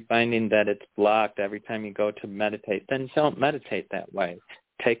meditation, if you're finding that it's blocked every time you go to meditate, then don't meditate that way.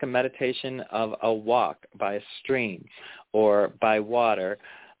 Take a meditation of a walk by a stream or by water.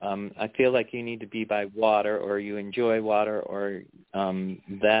 I feel like you need to be by water, or you enjoy water, or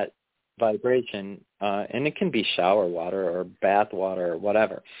that vibration, and it can be shower water or bath water or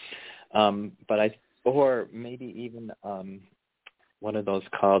whatever. Or maybe even what are those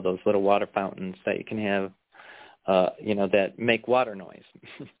called? Those little water fountains that you can have, that make water noise.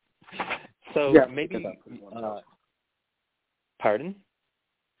 So yeah, maybe, pardon?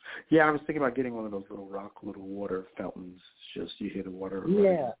 Yeah, I was thinking about getting one of those little water fountains. Just you hear the water.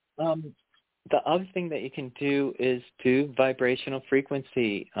 Yeah. The other thing that you can do is do vibrational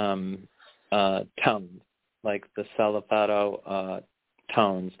frequency tones, like the Salvato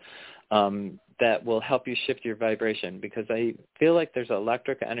tones, that will help you shift your vibration, because I feel like there's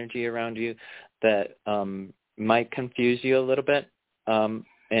electric energy around you that might confuse you a little bit.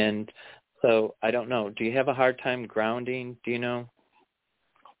 And so I don't know. Do you have a hard time grounding? Do you know?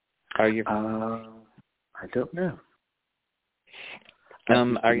 I don't know.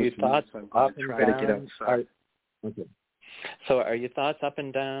 Are your thoughts up and down? To get outside. Okay. So are your thoughts up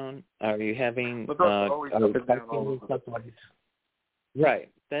and down? Are you having... always up and down all over the place.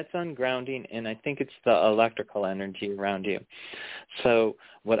 Right. That's ungrounding, and I think it's the electrical energy around you. So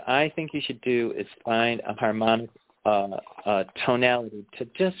what I think you should do is find a harmonic tonality to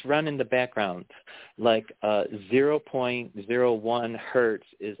just run in the background. Like 0.01 hertz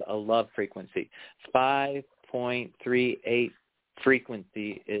is a love frequency. 5.38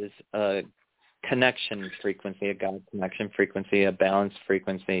 frequency is a connection frequency, a God connection frequency, a balanced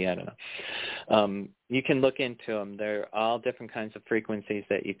frequency. I don't know. You can look into them. They're all different kinds of frequencies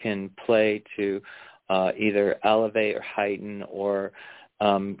that you can play to either elevate or heighten or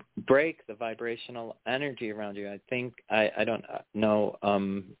break the vibrational energy around you. I think, I don't know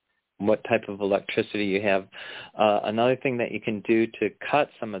what type of electricity you have. Another thing that you can do to cut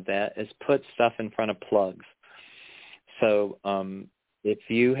some of that is put stuff in front of plugs. So if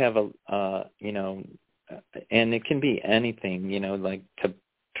you have and it can be anything, like to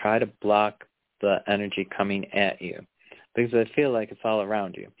try to block the energy coming at you, because I feel like it's all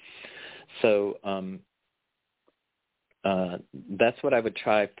around you. So that's what I would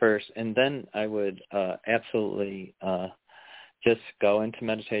try first, and then I would absolutely just go into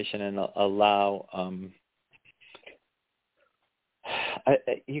meditation and allow.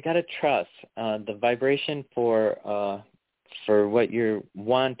 You got to trust the vibration for what you're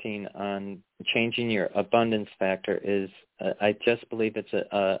wanting on changing your abundance factor is. I just believe it's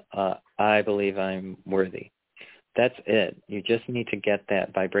I believe I'm worthy. That's it. You just need to get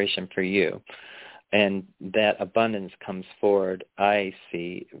that vibration for you. And that abundance comes forward, I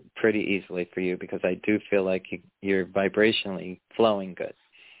see, pretty easily for you, because I do feel like you're vibrationally flowing good.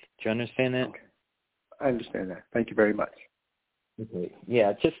 Do you understand that? Okay. I understand that. Thank you very much. Okay.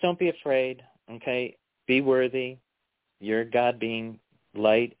 Yeah, just don't be afraid, okay? Be worthy. Your God being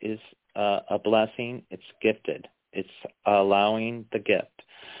light is a blessing. It's gifted. It's allowing the gift.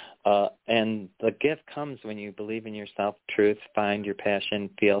 And the gift comes when you believe in yourself, truth, find your passion,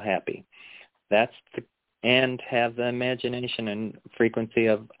 feel happy. And have the imagination and frequency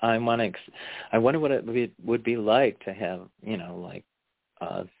of I wonder what it would be like to have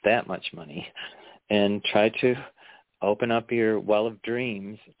that much money, and try to open up your well of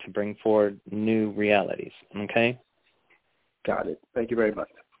dreams to bring forward new realities. Okay. Got it. Thank you very much.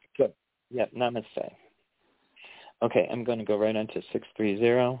 Good. Yep. Namaste. Okay, I'm going to go right on to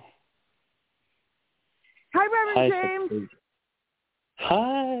 630. Hi, Reverend James.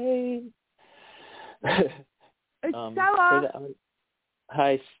 Hi. It's Stella.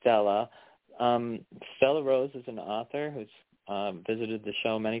 Hi, Stella. Stella Rose is an author who's visited the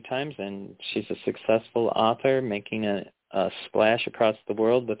show many times, and she's a successful author making a splash across the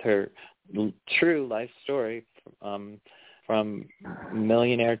world with her true life story from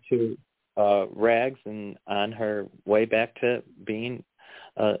millionaire to rags and on her way back to being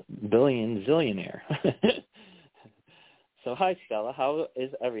a zillionaire. So hi, Stella. How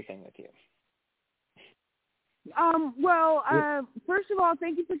is everything with you? First of all,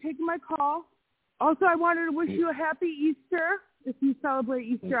 thank you for taking my call. Also, I wanted to wish you a happy Easter. If you celebrate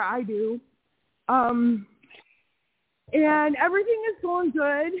Easter, I do. And everything is going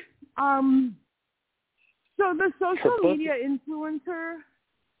good. So the social media influencer,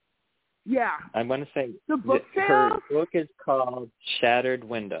 yeah. I want to say the book her book is called Shattered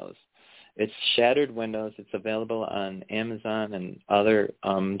Windows. It's Shattered Windows. It's available on Amazon and other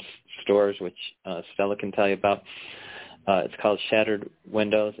stores, which Stella can tell you about. It's called Shattered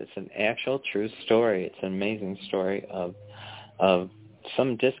Windows. It's an actual true story. It's an amazing story of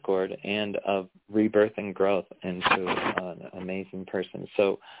some discord and of rebirth and growth into an amazing person.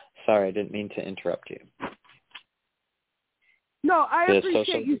 So, sorry, I didn't mean to interrupt you. No, I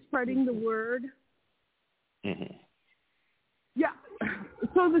appreciate you spreading the word. Mm-hmm. Yeah.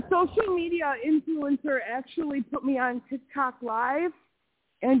 So the social media influencer actually put me on TikTok Live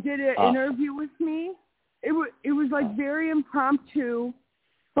and did an interview with me. It was like very impromptu,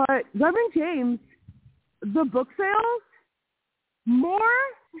 but Reverend James, the book sales, more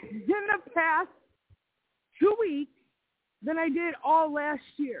in the past 2 weeks than I did all last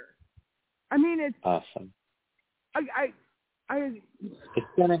year. I mean, it's awesome. It's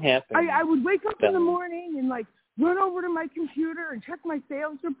gonna happen. I would wake up in the morning and like run over to my computer and check my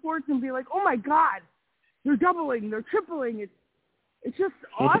sales reports and be like, oh my God, they're doubling, they're tripling. It's just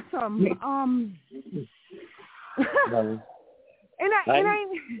awesome. And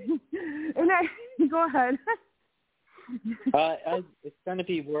I go ahead. It's going to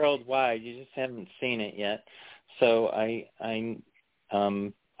be worldwide. You just haven't seen it yet. So I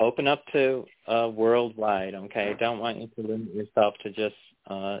open up to worldwide. Okay, I don't want you to limit yourself to just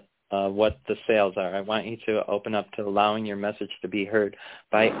what the sales are. I want you to open up to allowing your message to be heard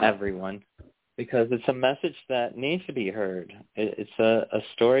by everyone, because it's a message that needs to be heard. It's a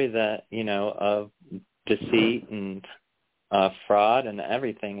story that, of deceit and fraud and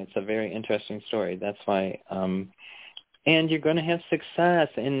everything. It's a very interesting story. That's why, and you're going to have success,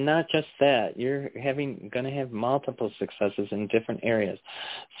 and not just that. You're going to have multiple successes in different areas.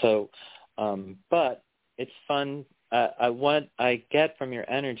 So, but it's fun. What I get from your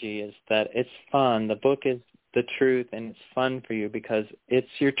energy is that it's fun. The book is the truth, and it's fun for you because it's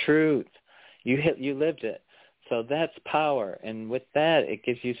your truth. You lived it. So that's power. And with that, it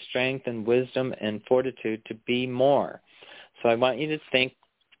gives you strength and wisdom and fortitude to be more. So I want you to think,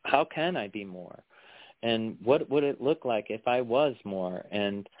 how can I be more? And what would it look like if I was more?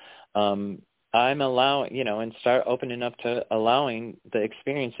 And I'm allowing, and start opening up to allowing the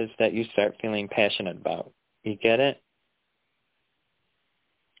experiences that you start feeling passionate about. You get it?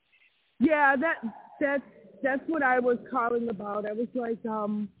 Yeah, that's what I was calling about. I was like,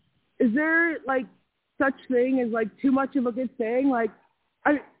 is there like such thing as like too much of a good thing? Like,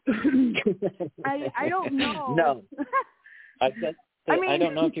 I don't know. No, I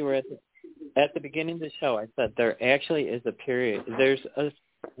don't know if you were at the beginning of the show. I said there actually is a period. There's a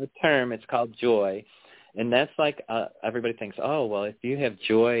term. It's called joy, and that's like everybody thinks, oh well, if you have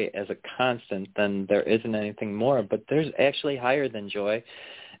joy as a constant, then there isn't anything more. But there's actually higher than joy,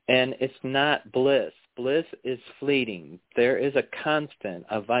 and it's not bliss. Bliss is fleeting. There is a constant,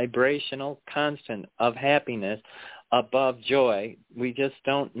 a vibrational constant of happiness above joy. We just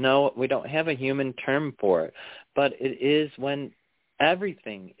don't know. We don't have a human term for it. But it is when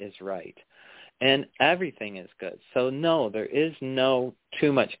everything is right and everything is good. So no, there is no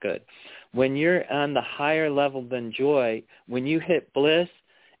too much good. When you're on the higher level than joy, when you hit bliss,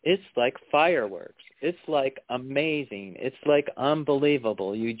 it's like fireworks. It's like amazing. It's like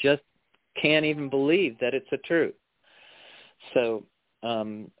unbelievable. You just can't even believe that it's a truth. So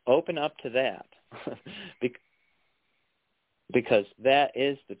open up to that because that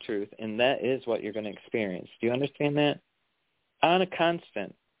is the truth, and that is what you're going to experience. Do you understand that? On a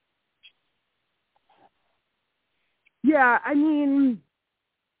constant. Yeah, I mean,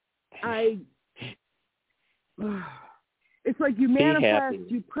 it's like you manifest,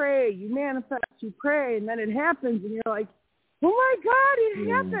 you pray, you manifest, you pray, and then it happens, and you're like, oh my God, it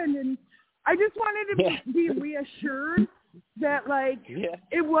happened. And I just wanted to be reassured that, like,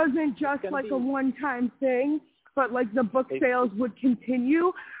 it wasn't just like a one-time thing. but like the book sales would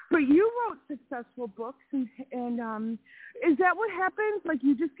continue. But you wrote successful books, and is that what happens? Like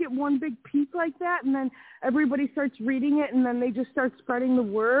you just get one big peak like that, and then everybody starts reading it, and then they just start spreading the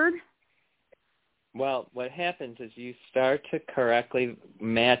word? Well, what happens is you start to correctly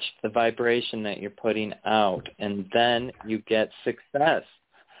match the vibration that you're putting out, and then you get success.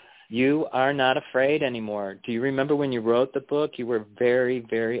 You are not afraid anymore. Do you remember when you wrote the book, you were very,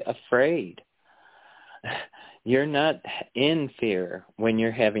 very afraid? You're not in fear when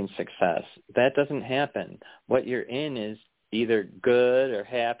you're having success. That doesn't happen. What you're in is either good or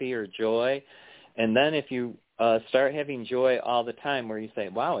happy or joy. And then if you start having joy all the time where you say,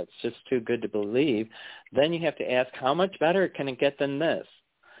 wow, it's just too good to believe, then you have to ask, how much better can it get than this?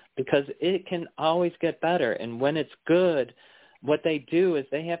 Because it can always get better. And when it's good, what they do is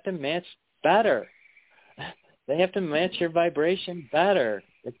they have to match better. They have to match your vibration better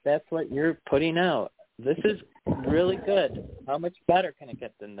if that's what you're putting out. This is really good. How much better can it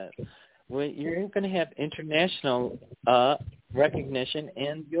get than this? Well, you're going to have international recognition,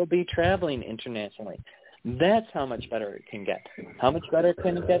 and you'll be traveling internationally. That's how much better it can get. How much better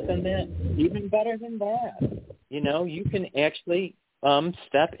can it get than that? Even better than that. You know, you can actually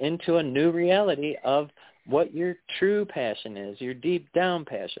step into a new reality of what your true passion is, your deep down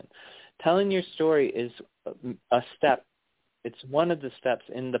passion. Telling your story is a step. It's one of the steps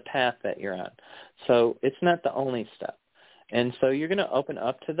in the path that you're on. So it's not the only step. And so you're going to open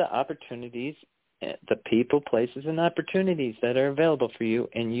up to the opportunities, the people, places, and opportunities that are available for you,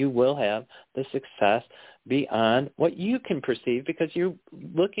 and you will have the success beyond what you can perceive because you're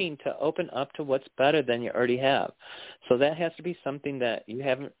looking to open up to what's better than you already have. So that has to be something that you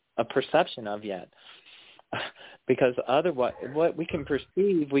haven't a perception of yet. Because otherwise, what we can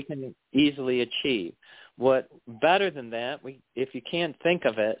perceive, we can easily achieve. What better than that, if you can't think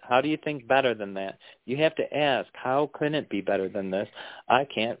of it, how do you think better than that? You have to ask, how can it be better than this? I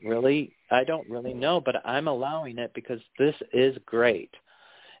don't really know, but I'm allowing it because this is great.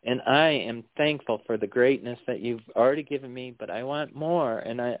 And I am thankful for the greatness that you've already given me, but I want more.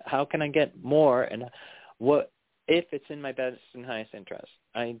 And how can I get more? And what if it's in my best and highest interest?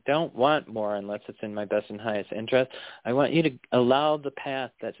 I don't want more unless it's in my best and highest interest. I want you to allow the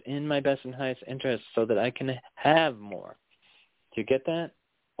path that's in my best and highest interest so that I can have more. Do you get that?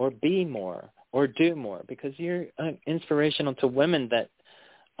 Or be more, or do more, because you're inspirational to women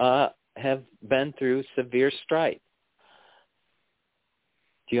that have been through severe strife.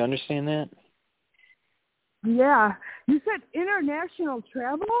 Do you understand that? Yeah. You said international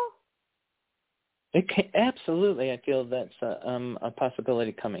travel? Absolutely, I feel that's a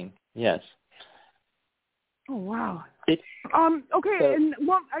possibility coming. Yes. Oh wow. Okay. So, and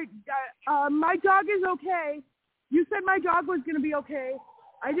my dog is okay. You said my dog was going to be okay.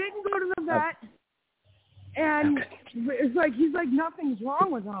 I didn't go to the vet, and it's like he's like nothing's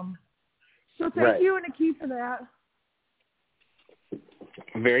wrong with him. So thank you and Aki for that.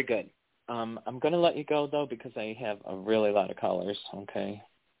 Very good. I'm going to let you go though because I have a really lot of callers. Okay.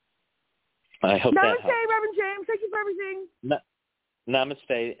 I hope that helps. Namaste, Reverend James. Thank you for everything.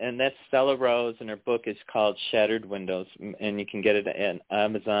 Namaste. And that's Stella Rose, and her book is called Shattered Windows, and you can get it at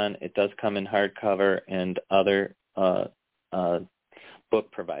Amazon. It does come in hardcover and other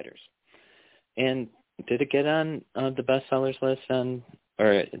book providers. And did it get on the bestsellers list,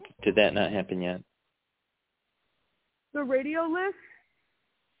 or did that not happen yet? The radio list?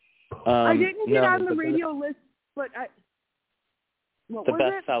 I didn't get on the radio list, but what was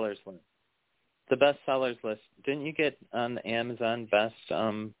it? The bestsellers list. The bestsellers list. Didn't you get on the Amazon best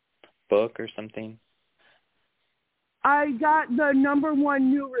book or something? I got the #1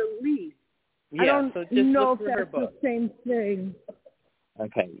 new release. Yeah, I don't so just know look if for her that's book. the same thing.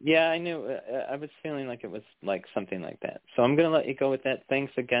 Okay. Yeah, I knew. I was feeling like it was like something like that. So I'm going to let you go with that.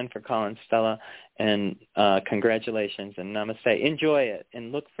 Thanks again for calling, Stella, and congratulations and namaste. Enjoy it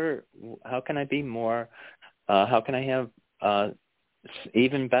and look for how can I be more, how can I have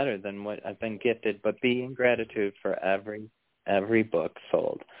even better than what I've been gifted, but be in gratitude for every book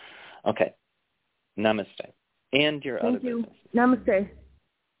sold. Okay. Namaste. And your other business. Namaste.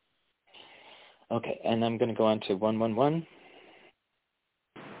 Okay, and I'm going to go on to 111.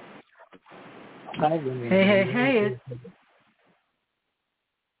 Hi,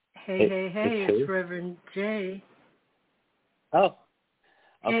 hey, it's Reverend J. Oh,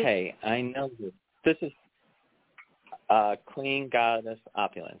 okay, hey. I know this. This is Queen Goddess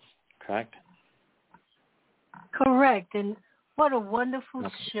Opulence, correct? Correct, and what a wonderful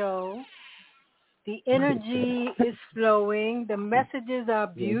show. The energy is flowing. The messages are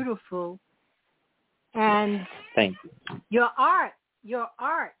beautiful. And thank you. Your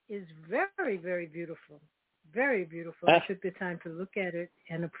art is very, very beautiful. Very beautiful. I took the time to look at it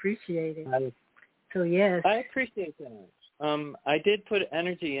and appreciate it. So, yes. I appreciate that. I did put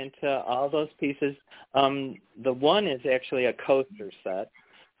energy into all those pieces. The one is actually a coaster set.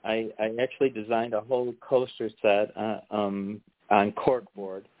 I actually designed a whole coaster set on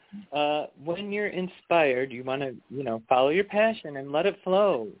corkboard. When you're inspired, you want to, follow your passion and let it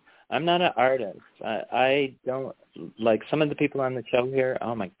flow. I'm not an artist. I don't, like some of the people on the show here,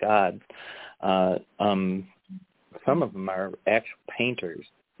 oh, my God. Some of them are actual painters.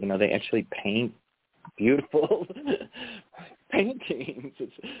 They actually paint beautiful paintings.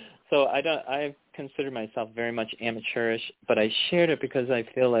 So I consider myself very much amateurish, but I shared it because I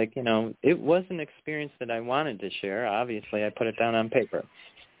feel like, it was an experience that I wanted to share. Obviously, I put it down on paper.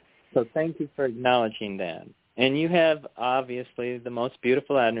 So thank you for acknowledging that. And you have, obviously, the most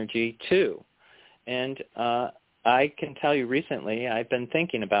beautiful energy, too. And I can tell you recently, I've been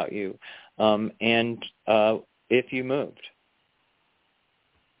thinking about you, and if you moved.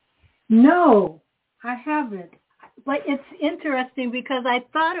 No, I haven't. But it's interesting because I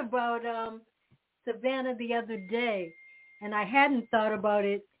thought about Savannah the other day, and I hadn't thought about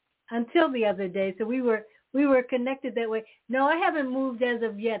it until the other day. So we were connected that way. No, I haven't moved as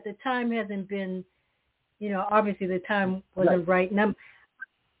of yet. The time hasn't been, obviously the time wasn't right. And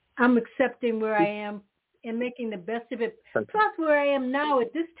I'm accepting where I am and making the best of it. Plus where I am now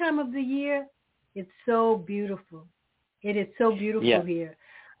at this time of the year, it's so beautiful. It is so beautiful here.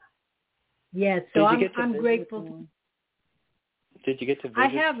 Yes, so I'm grateful. Did you get to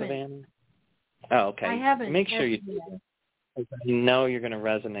visit Savannah? Oh, okay. I haven't. Make sure you do. I know you're going to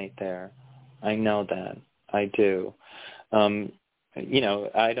resonate there. I know that. I do.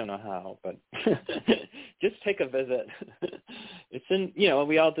 I don't know how, but just take a visit. It's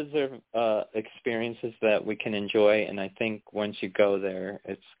we all deserve experiences that we can enjoy, and I think once you go there,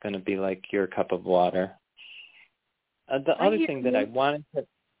 it's going to be like your cup of water. The other thing that I wanted to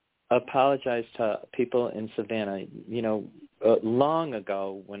apologize to people in Savannah, long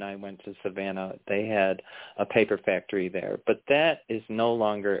ago when I went to Savannah, they had a paper factory there, but that is no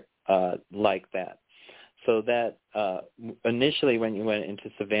longer like that. So that initially when you went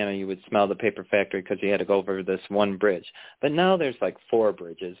into Savannah, you would smell the paper factory because you had to go over this one bridge. But now there's like 4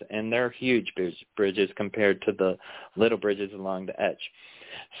 bridges, and they're huge bridges compared to the little bridges along the edge.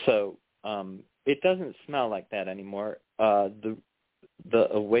 So it doesn't smell like that anymore.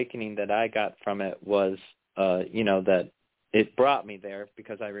 The awakening that I got from it was, that it brought me there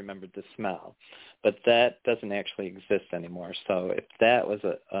because I remembered the smell. But that doesn't actually exist anymore. So if that was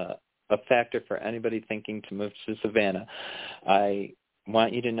a factor for anybody thinking to move to Savannah, I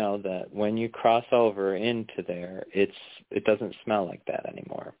want you to know that when you cross over into there, it doesn't smell like that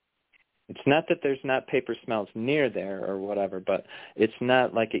anymore. It's not that there's not paper smells near there or whatever, but it's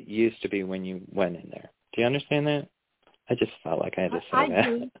not like it used to be when you went in there. Do you understand that? I just felt like I had to say that.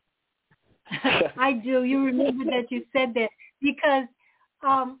 Do. I do. You remember that you said that because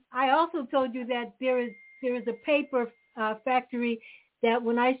I also told you that there is a paper factory that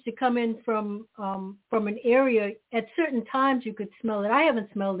when I used to come in from an area, at certain times you could smell it. I haven't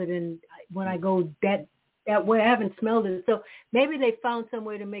smelled it when I go that way. I haven't smelled it. So maybe they found some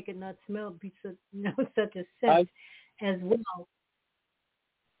way to make it not smell such a scent as well.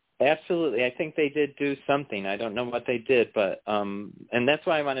 Absolutely. I think they did do something. I don't know what they did, but and that's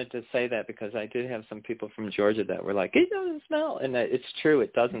why I wanted to say that, because I did have some people from Georgia that were like, it doesn't smell. And it's true.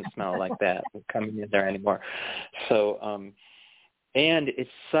 It doesn't smell like that coming in there anymore. So, and it's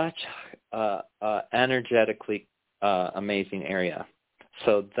such a energetically amazing area.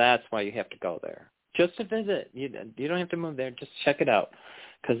 So that's why you have to go there. Just to visit. You don't have to move there. Just check it out.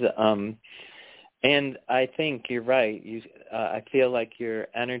 Because and I think you're right. I feel like your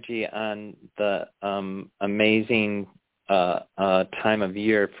energy on the amazing time of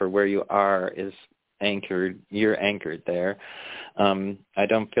year for where you are is anchored. You're anchored there. I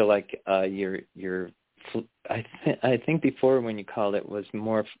don't feel like you're. I think before when you called it was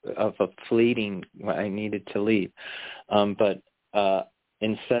more of a fleeting. I needed to leave, but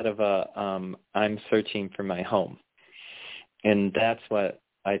instead of I'm searching for my home, and that's what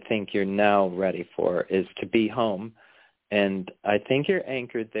I think you're now ready for, is to be home. And I think you're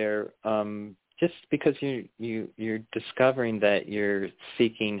anchored there just because you're discovering that you're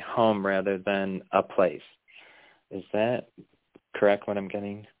seeking home rather than a place. Is that correct, what I'm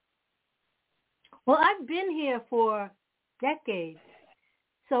getting? Well, I've been here for decades,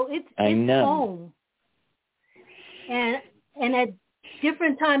 so it's home. And at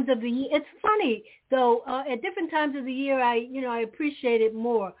different times of the year, it's funny though. At different times of the year, I appreciate it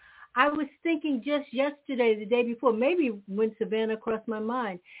more. I was thinking just yesterday, the day before, maybe when Savannah crossed my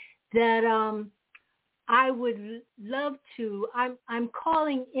mind, that I would love to. I'm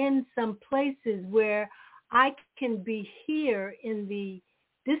calling in some places where I can be here in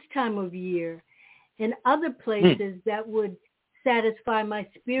this time of year, and other places that would satisfy my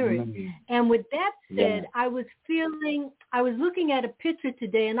spirit. And with that said, I was looking at a picture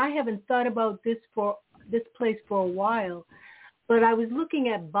today, and I haven't thought about this place for a while, but I was looking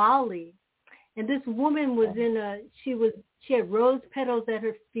at Bali, and this woman was she had rose petals at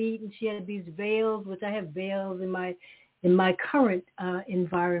her feet, and she had these veils, which I have veils in my current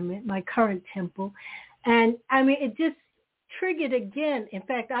environment, my current temple. And I mean, it just triggered again. In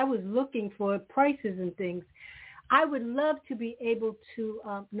fact, I was looking for prices and things. I would love to be able to,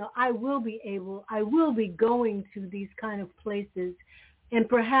 I will be going to these kind of places, and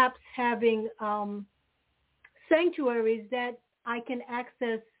perhaps having sanctuaries that I can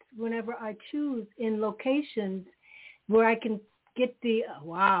access whenever I choose in locations where I can get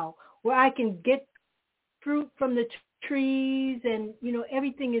where I can get fruit from the trees, and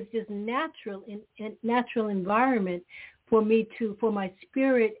everything is just natural in natural environment for my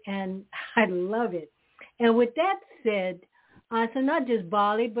spirit, and I love it. And with that said, so not just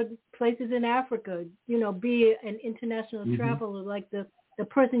Bali, but places in Africa, be an international traveler like the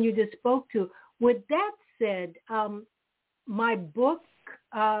person you just spoke to. With that said, my book,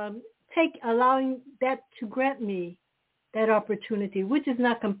 allowing that to grant me that opportunity, which is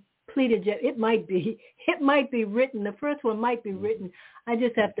not completed yet. It might be written. The first one might be written. I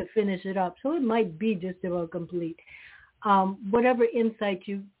just have to finish it up. So it might be just about complete. Whatever insight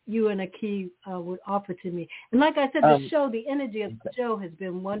you and Aki would offer to me. And like I said, the energy of the show has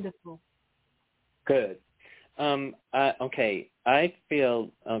been wonderful. Good. I feel,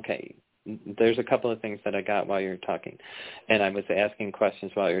 there's a couple of things that I got while you were talking, and I was asking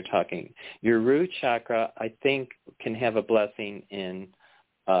questions while you were talking. Your root chakra, I think, can have a blessing in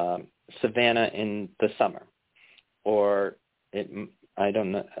Savannah in the summer, or I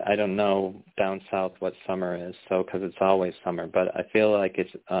don't know down south what summer is, so because it's always summer, but I feel like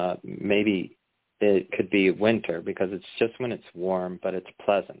it's maybe it could be winter because it's just when it's warm, but it's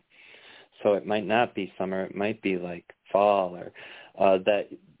pleasant. So it might not be summer, it might be like fall, or that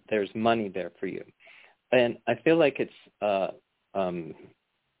there's money there for you. And I feel like it's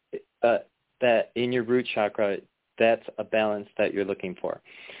that in your root chakra, that's a balance that you're looking for.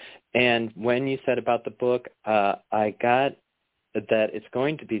 And when you said about the book, I got that it's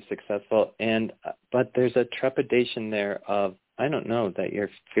going to be successful, but there's a trepidation there of, I don't know, that you're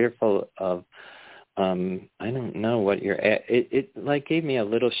fearful of, I don't know what you're at. It like gave me a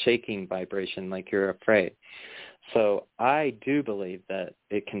little shaking vibration, like you're afraid. So I do believe that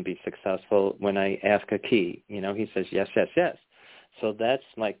it can be successful. When I ask Aki, he says yes, yes, yes. So that's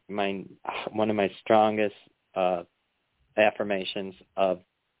like one of my strongest affirmations of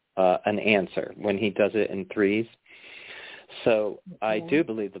an answer when he does it in threes. So I do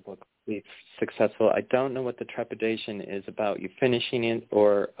believe the book will be successful. I don't know what the trepidation is about you finishing it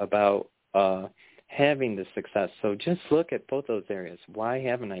or about having the success. So just look at both those areas. Why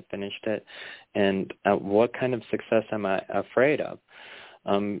haven't I finished it? And what kind of success am I afraid of?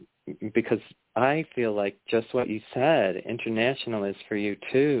 Because I feel like just what you said, international is for you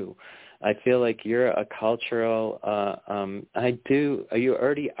too. I feel like you're a cultural, you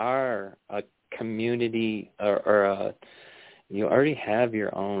already are a community or you already have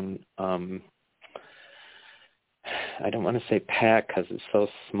your own, I don't want to say pack because it's so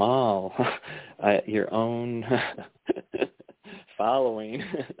small, your own following,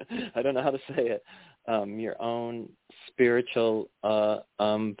 I don't know how to say it, your own spiritual,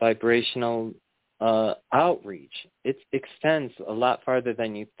 vibrational outreach. It extends a lot farther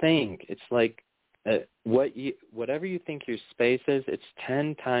than you think. It's like whatever you think your space is, it's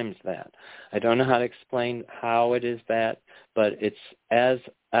 10 times that. I don't know how to explain how it is that, but it's as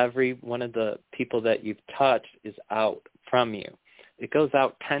every one of the people that you've touched is out from you. It goes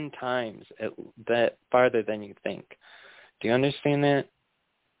out 10 times that farther than you think. Do you understand that?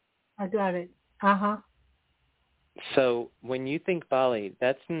 I got it. Uh-huh. So when you think Bali,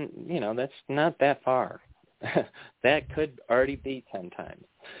 that's not that far. That could already be 10 times.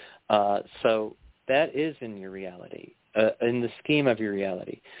 So that is in your reality, in the scheme of your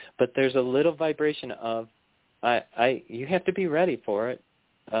reality. But there's a little vibration of, you have to be ready for it.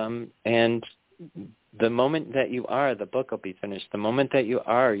 And the moment that you are, the book will be finished. The moment that you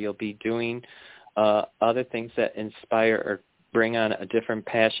are, you'll be doing other things that inspire or bring on a different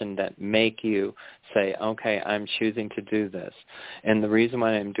passion that make you say, okay, I'm choosing to do this. And the reason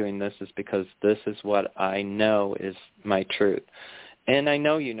why I'm doing this is because this is what I know is my truth. And I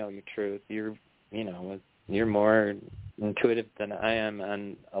know you know your truth. You're more intuitive than I am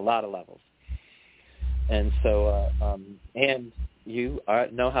on a lot of levels. And so, and you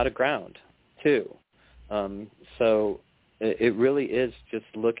know how to ground too. So it really is just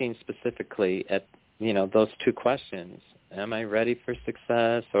looking specifically at, those two questions. Am I ready for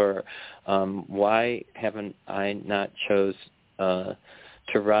success, or why haven't I not chose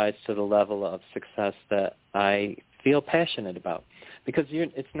to rise to the level of success that I feel passionate about? Because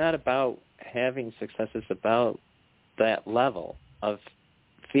it's not about having success, it's about that level of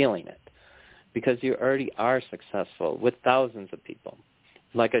feeling it. Because you already are successful with thousands of people.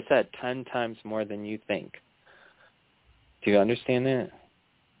 Like I said, 10 times more than you think. Do you understand that?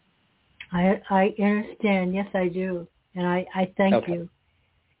 I understand. Yes, I do. And I thank you.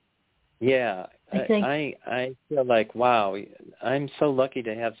 Yeah. I feel like, wow, I'm so lucky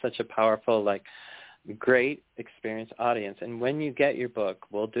to have such a powerful, great experienced audience. And when you get your book,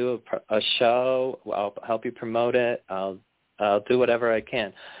 we'll do a show. I'll help you promote it. I'll do whatever I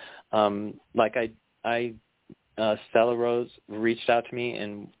can. Stella Rose reached out to me,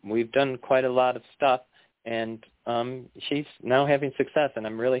 and we've done quite a lot of stuff, and she's now having success, and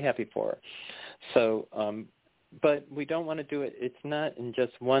I'm really happy for her. So, but we don't want to do it. It's not in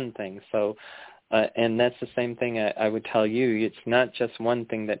just one thing. So, and that's the same thing I would tell you. It's not just one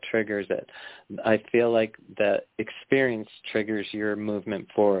thing that triggers it. I feel like the experience triggers your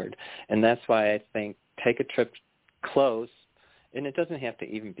movement forward, and that's why I think take a trip close. And it doesn't have to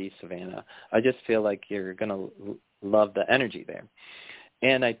even be Savannah. I just feel like you're going to love the energy there.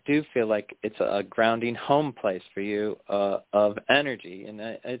 And I do feel like it's a grounding home place for you of energy. And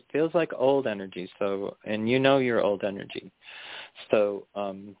it feels like old energy. So, and your old energy. So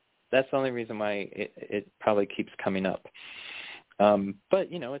that's the only reason why it probably keeps coming up. But,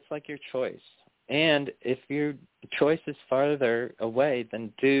 it's like your choice. And if your choice is farther away,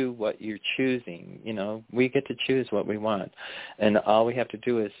 then do what you're choosing. We get to choose what we want. And all we have to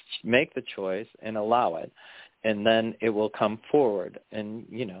do is make the choice and allow it. And then it will come forward. And,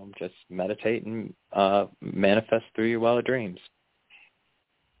 just meditate and manifest through your well of dreams.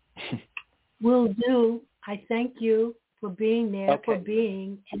 Will do. I thank you for being there, Okay. for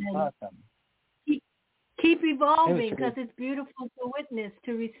being. And awesome. Keep evolving, because it's beautiful to witness,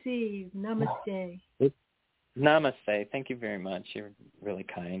 to receive. Namaste. Namaste. Thank you very much. You're really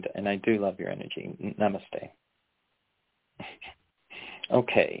kind, and I do love your energy. Namaste.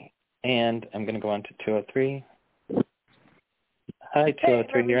 Okay, and I'm going to go on to 203. Hi,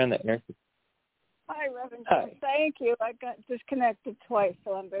 203. You're on the air. Hi, Reverend. Hi. Thank you. I got disconnected twice,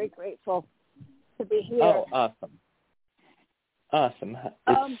 so I'm very grateful to be here. Oh, awesome. Awesome.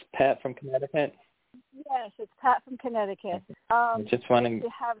 It's Pat from Connecticut. Yes, it's Pat from Connecticut. I just want to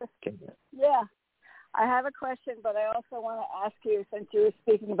yeah, I have a question, but I also want to ask you, since you were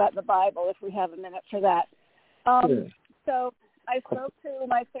speaking about the Bible, if we have a minute for that. Sure. So I spoke to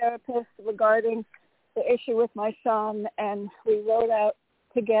my therapist regarding the issue with my son, and we wrote out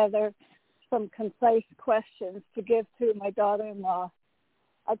together some concise questions to give to my daughter-in-law.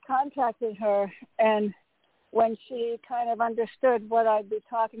 I contacted her, and when she kind of understood what I'd be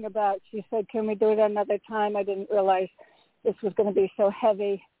talking about, she said, can we do it another time? I didn't realize this was going to be so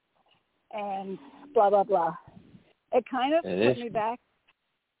heavy and blah, blah, blah. It kind of put me back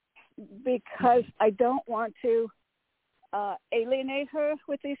because I don't want to alienate her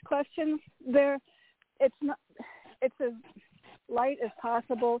with these questions. It's as light as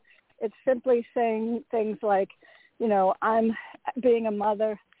possible. It's simply saying things like, I'm being a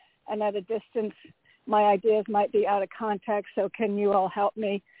mother, and at a distance, my ideas might be out of context, so can you all help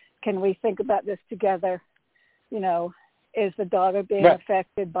me? Can we think about this together? Is the daughter being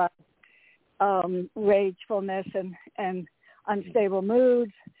affected by ragefulness and unstable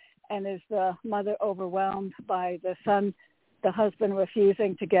moods? And is the mother overwhelmed by the husband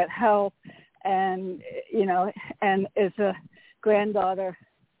refusing to get help? And, and is the granddaughter,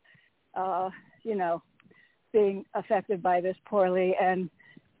 being affected by this poorly? And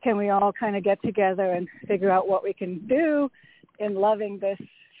can we all kind of get together and figure out what we can do in loving this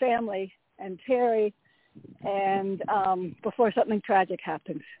family and Terry, and before something tragic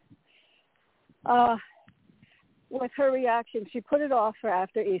happens? With her reaction, she put it off for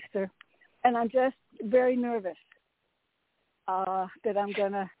after Easter, and I'm just very nervous that I'm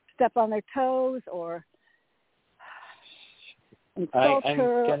going to step on their toes or insult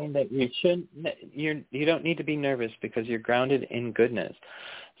her. I'm getting that you don't need to be nervous, because you're grounded in goodness.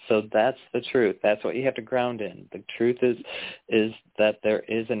 So that's the truth. That's what you have to ground in. The truth is that there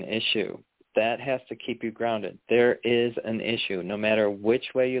is an issue. That has to keep you grounded. There is an issue, no matter which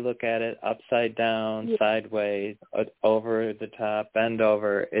way you look at it, upside down, sideways, over the top, bend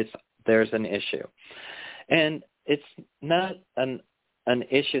over, there's an issue. And it's not an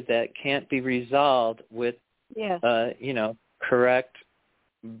issue that can't be resolved with, correct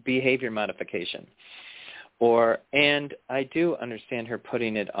behavior modification. And I do understand her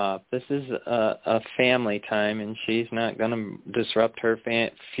putting it off. This is a family time, and she's not going to disrupt her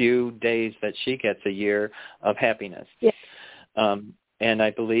few days that she gets a year of happiness. Yeah. And I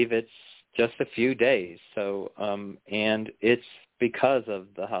believe it's just a few days. So, and it's because of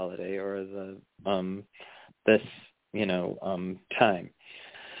the holiday or the this time.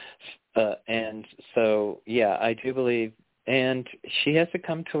 And so, yeah, I do believe. And she has to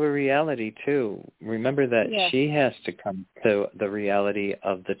come to a reality, too. Remember that she has to come to the reality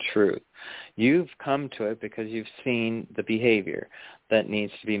of the truth. You've come to it because you've seen the behavior that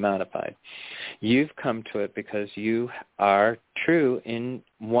needs to be modified. You've come to it because you are true in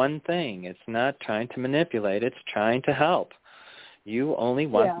one thing. It's not trying to manipulate. It's trying to help. You only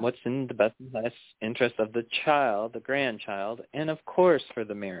want what's in the best interest of the child, the grandchild, and, of course, for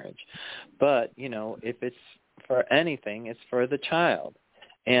the marriage. But, if it's for anything, it's for the child.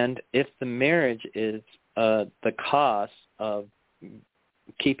 And if the marriage is the cost of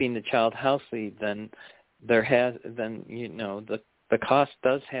keeping the child healthy, then the cost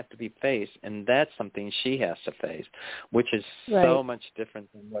does have to be faced, and that's something she has to face, which is so much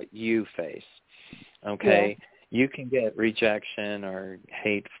different than what you face. Okay? Yeah. You can get rejection or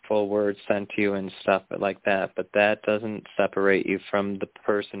hateful words sent to you and stuff like that, but that doesn't separate you from the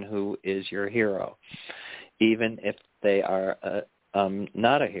person who is your hero, even if they are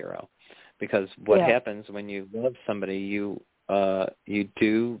not a hero. Because what happens when you love somebody, you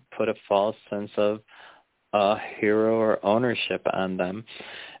do put a false sense of hero or ownership on them,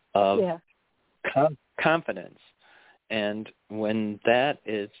 of confidence. And when that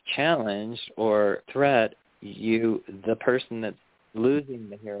is challenged or threat, the person that's losing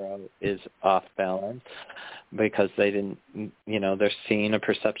the hero is off balance because they didn't, they're seeing a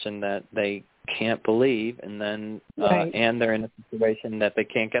perception that they can't believe, and then and they're in a situation that they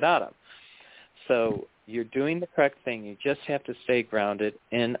can't get out of. So you're doing the correct thing. You just have to stay grounded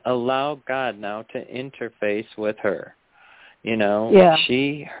and allow God now to interface with her.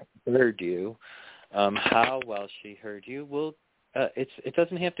 She heard you. How well she heard you will. It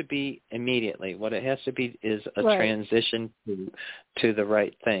doesn't have to be immediately. What it has to be is a transition to the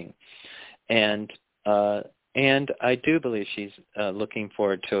right thing, and I do believe she's looking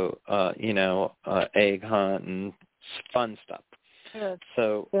forward to egg hunt and fun stuff. Sure.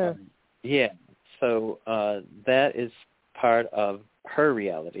 So so that is part of her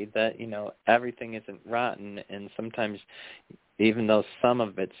reality, that everything isn't rotten, and sometimes even though some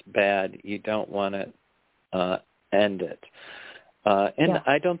of it's bad, you don't want to end it.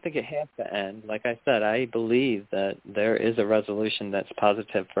 I don't think it has to end. Like I said, I believe that there is a resolution that's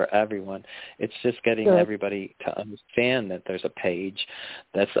positive for everyone. It's just getting everybody to understand that there's a page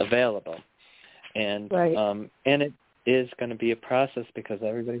that's available. And and it is going to be a process because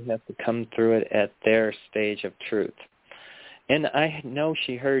everybody has to come through it at their stage of truth. And I know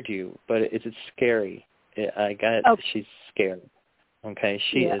she heard you, but it's scary. I got it. She's scared. Okay?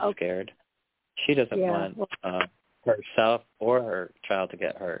 She is scared. She doesn't want herself or her child to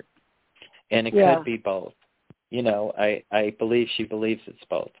get hurt. And it could be both. I believe she believes it's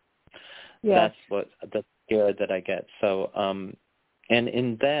both. That's what the scare that I get. So and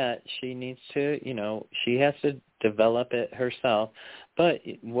in that she needs to, she has to develop it herself. But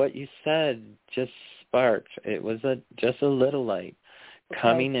what you said just sparked. It was just a little light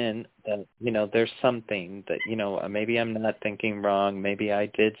coming in that, there's something that, maybe I'm not thinking wrong. Maybe I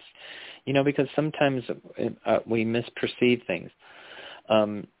did, because sometimes we misperceive things.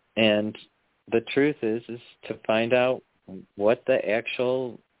 And the truth is to find out what the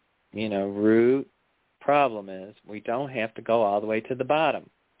actual, root problem is. We don't have to go all the way to the bottom.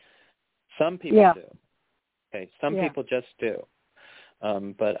 Some people do. Okay, some people just do.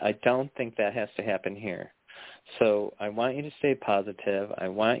 But I don't think that has to happen here. So I want you to stay positive. I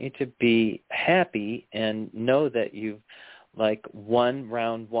want you to be happy and know that you've, won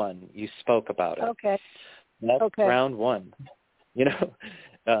round one. You spoke about it. Okay. That's round one. Go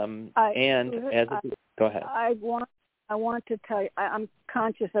ahead. I want to tell you, I'm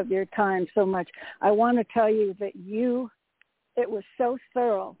conscious of your time so much. I want to tell you that it was so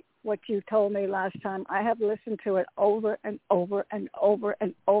thorough what you told me last time. I have listened to it over and over and over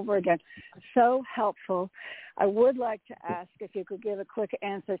and over again. So helpful. I would like to ask if you could give a quick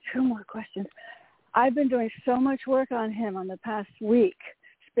answer. 2 more questions. I've been doing so much work on him on the past week,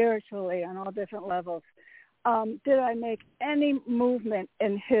 spiritually, on all different levels. Did I make any movement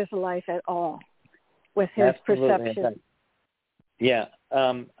in his life at all with his perception? Yeah.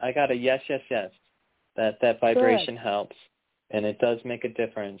 I got a yes. That vibration helps. and it does make a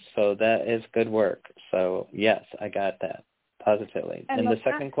difference. So that is good work. So, yes, I got that positively. And the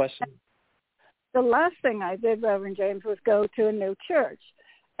second question? The last thing I did, Reverend James, was go to a new church.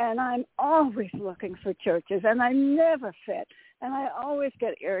 And I'm always looking for churches, and I never fit. And I always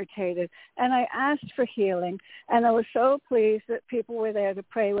get irritated. And I asked for healing, and I was so pleased that people were there to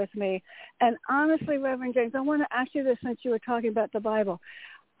pray with me. And honestly, Reverend James, I want to ask you this since you were talking about the Bible.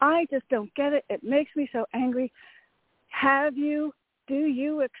 I just don't get it. It makes me so angry. Do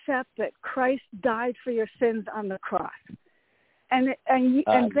you accept that Christ died for your sins on the cross? And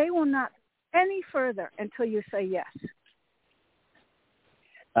they will not any further until you say yes.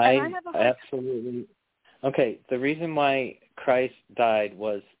 I absolutely. Okay, the reason why Christ died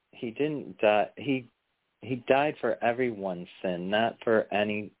was he didn't die. He died for everyone's sin, not for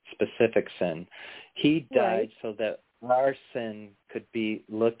any specific sin. He died so that our sin could be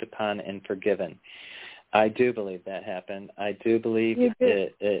looked upon and forgiven. I do believe that happened. I do believe yes,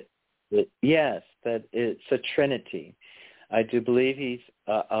 that it's a Trinity. I do believe he's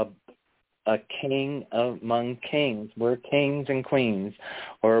a king among kings. We're kings and queens,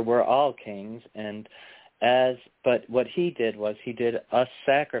 or we're all kings. But what he did was he did a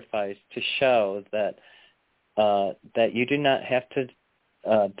sacrifice to show that that you do not have to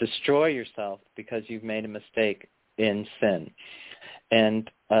destroy yourself because you've made a mistake in sin, and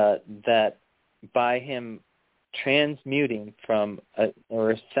that by him transmuting from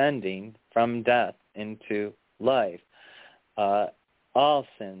or ascending from death into life, all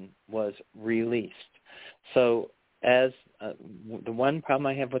sin was released. So as the one problem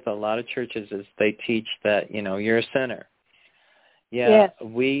I have with a lot of churches is they teach that, you're a sinner. Yeah,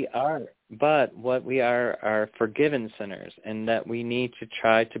 we are. But what we are forgiven sinners, and that we need to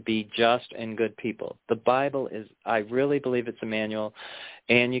try to be just and good people. The Bible is, I really believe it's a manual,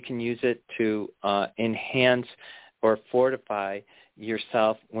 and you can use it to enhance or fortify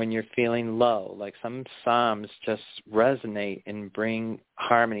yourself when you're feeling low. Like some psalms just resonate and bring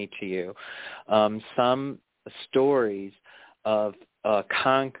harmony to you. Some stories of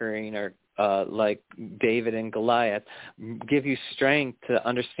conquering or like David and Goliath give you strength to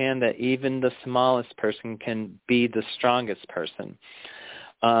understand that even the smallest person can be the strongest person.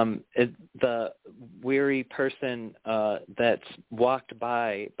 The weary person that's walked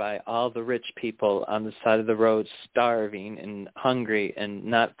by all the rich people on the side of the road, starving and hungry and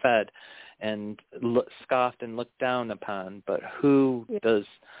not fed and scoffed and looked down upon, but who does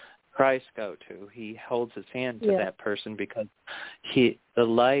Christ go to? He holds his hand to that person because the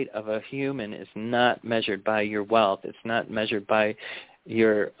light of a human is not measured by your wealth. It's not measured by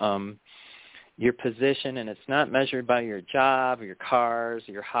your position, and it's not measured by your job or your cars,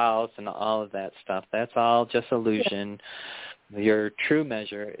 your house, and all of that stuff. That's all just illusion. Your true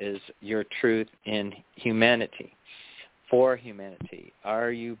measure is your truth in humanity, for humanity.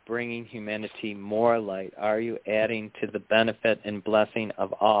 Are you bringing humanity more light? Are you adding to the benefit and blessing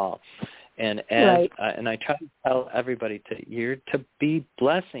of all? And and I try to tell everybody you're to be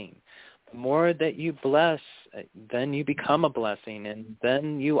blessing. The more that you bless, then you become a blessing, and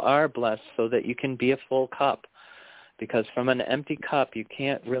then you are blessed so that you can be a full cup. Because from an empty cup, you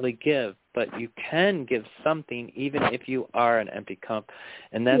can't really give, but you can give something even if you are an empty cup.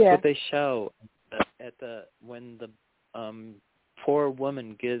 And that's what they show when the poor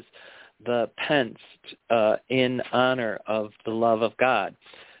woman gives the pence in honor of the love of God,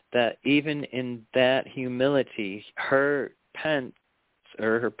 that even in that humility, her pence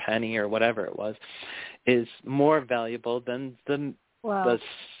or her penny or whatever it was is more valuable than the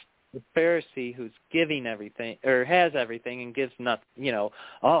Pharisee who's giving everything or has everything and gives nothing.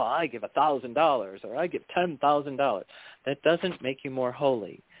 I give $1,000 or I give $10,000. That doesn't make you more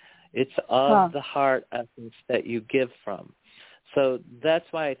holy. It's of the heart essence that you give from. So that's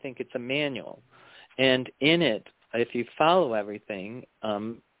why I think it's a manual. And in it, if you follow everything,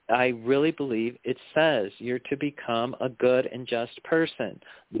 I really believe it says you're to become a good and just person.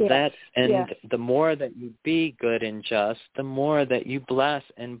 The more that you be good and just, the more that you bless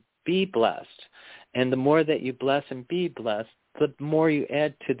and be blessed. And the more that you bless and be blessed, the more you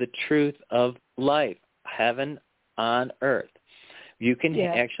add to the truth of life, heaven on earth. You can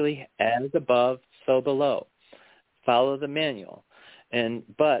actually, as above, so below. Follow the manual.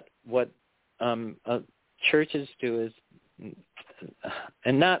 But what churches do is,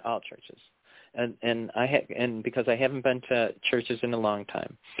 and not all churches, and because I haven't been to churches in a long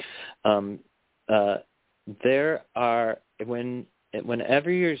time, there are whenever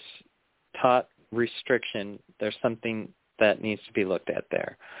you're taught restriction, there's something that needs to be looked at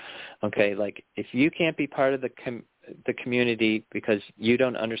there. Okay, like if you can't be part of the community because you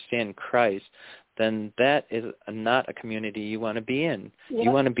don't understand Christ, then that is not a community you want to be in. Yeah.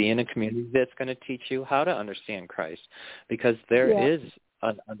 You want to be in a community that's going to teach you how to understand Christ, because there is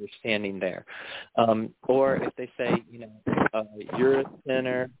an understanding there. Or if they say, you're a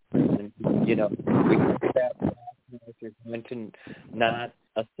sinner, and, we can do that if you're going to not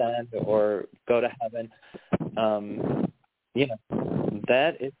ascend or go to heaven,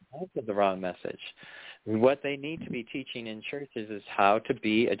 that is also the wrong message. What they need to be teaching in churches is how to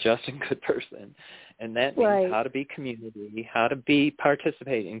be a just and good person. And that means how to be community, how to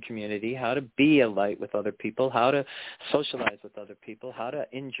participate in community, how to be a light with other people, how to socialize with other people, how to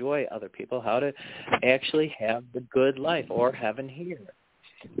enjoy other people, how to actually have the good life or heaven here.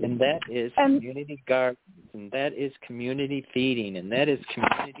 And that is community gardens, and that is community feeding, and that is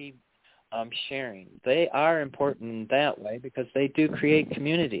community sharing. They are important in that way because they do create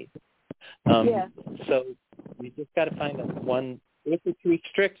community. So you just got to find one. If it's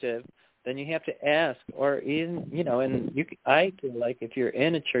restrictive, then you have to ask, or even, I feel like if you're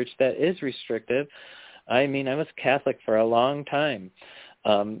in a church that is restrictive, I was Catholic for a long time.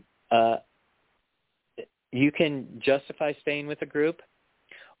 You can justify staying with a group,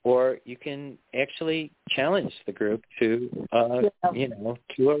 or you can actually challenge the group to,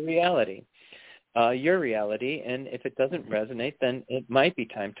 to a reality. Your reality, and if it doesn't resonate, then it might be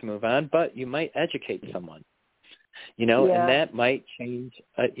time to move on, but you might educate someone, and that might change.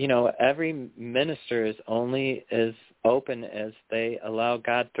 Every minister is only as open as they allow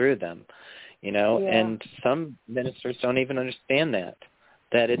God through them, and some ministers don't even understand that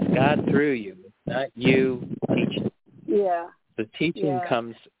it's God through you. It's not you teaching. Yeah. The teaching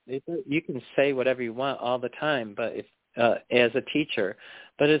comes, you can say whatever you want all the time, but if as a teacher,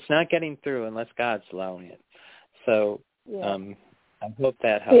 but it's not getting through unless God's allowing it. So I hope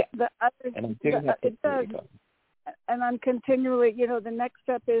that helps. It does. And I'm continually, the next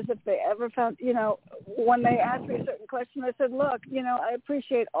step is if they ever found, when they asked me a certain question, I said, look, I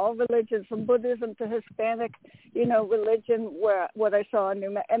appreciate all religions from Buddhism to Hispanic, religion, what I saw in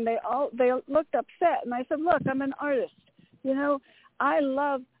New Mexico. And they looked upset. And I said, look, I'm an artist. I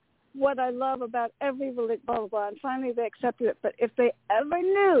love what I love about every religion, blah, blah, blah. And finally they accepted it. But if they ever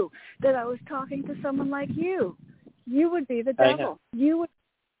knew that I was talking to someone like you, you would be the devil. You would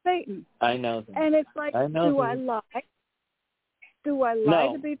be Satan. I know that. And it's like, do I lie? Do I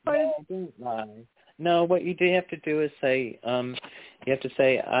lie to be part of it? Don't lie. No, what you do have to do is say, you have to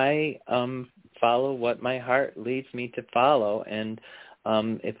say, I follow what my heart leads me to follow. And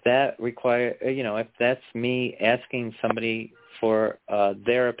if that if that's me asking somebody for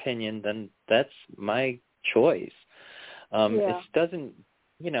their opinion, then that's my choice. It doesn't,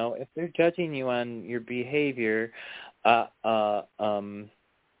 if they're judging you on your behavior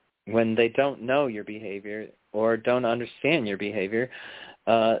when they don't know your behavior or don't understand your behavior,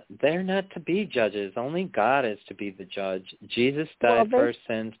 they're not to be judges. Only God is to be the judge. Jesus died for our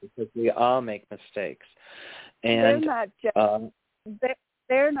sins because we all make mistakes. And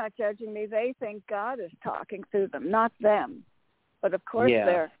they're not judging me. They think God is talking through them, not them. But of course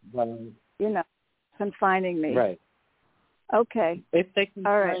they're, confining me. Right. Okay. If they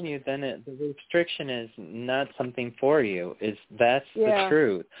confine you, then the restriction is not something for you. That's the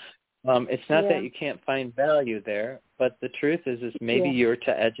truth. It's not that you can't find value there, but the truth is maybe you're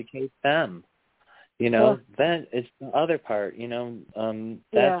to educate them. That is the other part.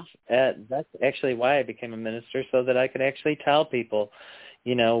 That's actually why I became a minister, so that I could actually tell people,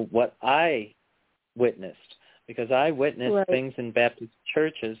 what I witnessed. Because I witnessed things in Baptist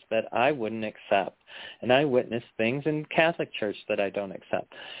churches that I wouldn't accept. And I witnessed things in Catholic church that I don't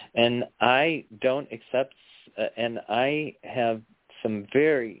accept. And I don't accept, and I have some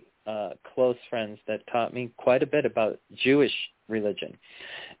very close friends that taught me quite a bit about Jewish religion.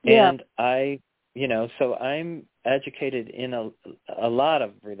 And I, so I'm educated in a lot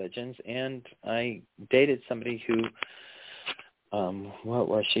of religions, and I dated somebody who, what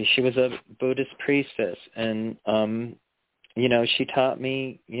was she? She was a Buddhist priestess, and, she taught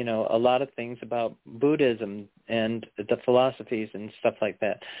me, a lot of things about Buddhism and the philosophies and stuff like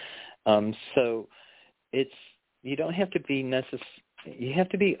that. So you don't have to be you have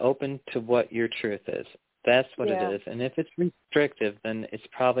to be open to what your truth is. That's what it is. And if it's restrictive, then it's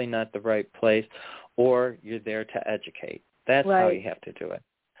probably not the right place, or you're there to educate. That's how you have to do it.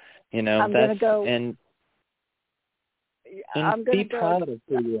 I'm going to go. And be proud of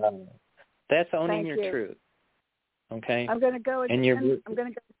who you are. That's owning your truth. Okay? I'm going to go again. And I'm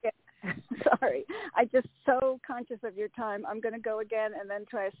going to go again. Sorry. I'm just so conscious of your time. I'm going to go again and then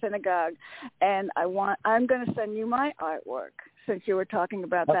try a synagogue. And I'm going to send you my artwork, since you were talking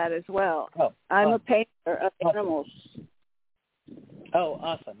about that as well. I'm a painter of animals. Oh,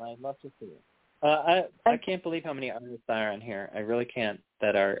 awesome. I'd love to see it. I can't believe how many artists are on here. I really can't.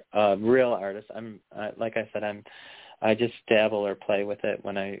 That are real artists. Like I said, I just dabble or play with it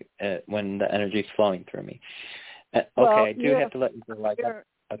when the energy's flowing through me. I do have to let you go. I got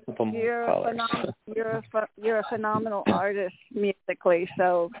a couple more callers. You're a phenomenal artist musically.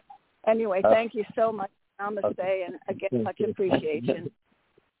 So, anyway, thank you so much. Namaste, and again, much appreciation.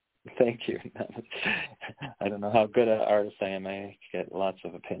 Thank you. I don't know how good an artist I am. I get lots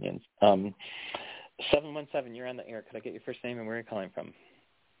of opinions. 717, you're on the air. Could I get your first name and where you're calling from?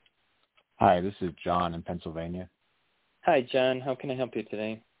 Hi, this is John in Pennsylvania. Hi, John. How can I help you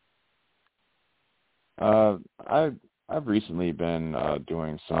today? I've recently been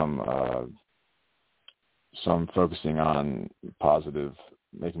doing some focusing on positive,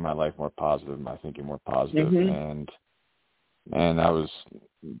 making my life more positive, my thinking more positive, and I was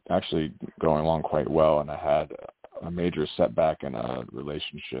actually going along quite well, and I had a major setback in a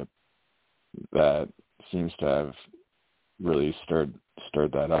relationship that seems to have really stirred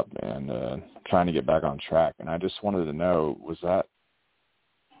that up, and trying to get back on track. And I just wanted to know, is that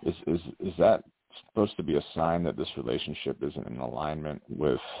supposed to be a sign that this relationship isn't in alignment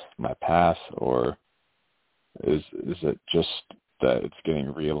with my path, or is it just that it's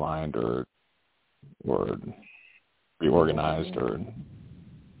getting realigned or reorganized? Or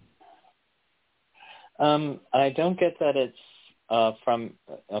I don't get that it's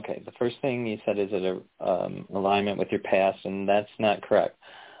the first thing you said, is it a alignment with your past, and that's not correct.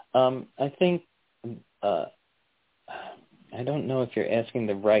 I think I don't know if you're asking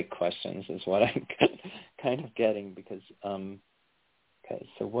the right questions is what I'm kind of getting, because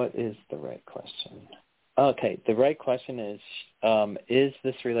so what is the right question? Okay, the right question is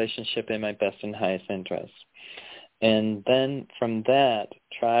this relationship in my best and highest interest? And then from that,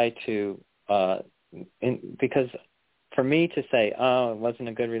 try to, because for me to say, oh, it wasn't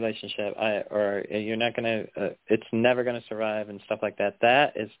a good relationship, or you're not going to, it's never going to survive and stuff like that,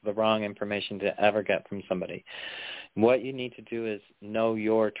 that is the wrong information to ever get from somebody. What you need to do is know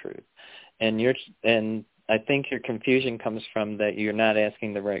your truth. And I think your confusion comes from that you're not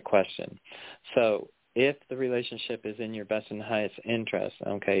asking the right question. So if the relationship is in your best and highest interest,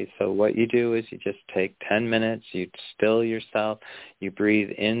 okay, so what you do is you just take 10 minutes, you still yourself, you breathe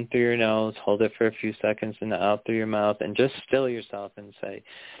in through your nose, hold it for a few seconds, and out through your mouth, and just still yourself and say,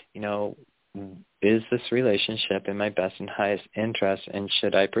 is this relationship in my best and highest interest, and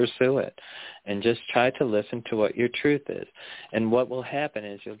should I pursue it? And just try to listen to what your truth is. And what will happen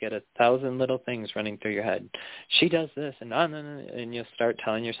is you'll get 1,000 little things running through your head. She does this, and you'll start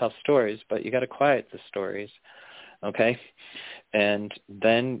telling yourself stories, but you got to quiet the stories, okay? And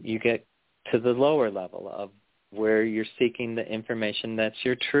then you get to the lower level of where you're seeking the information that's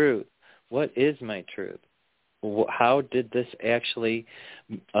your truth. What is my truth? How did this actually,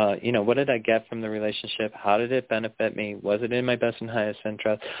 what did I get from the relationship? How did it benefit me? Was it in my best and highest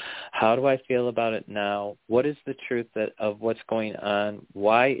interest? How do I feel about it now? What is the truth of what's going on?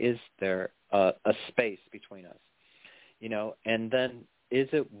 Why is there a space between us? And then is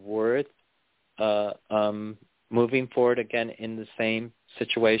it worth moving forward again in the same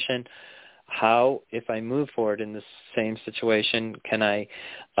situation? How, if I move forward in the same situation, can I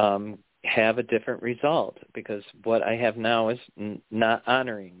have a different result? Because what I have now is not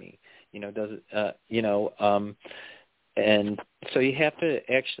honoring me. And so you have to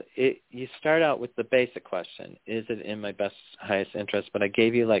actually, you start out with the basic question, is it in my best, highest interest? But I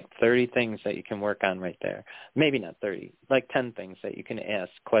gave you like 30 things that you can work on right there. Maybe not 30, like 10 things that you can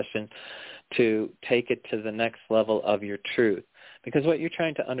ask questions to take it to the next level of your truth. Because what you're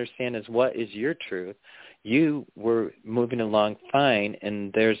trying to understand is, what is your truth? You were moving along fine,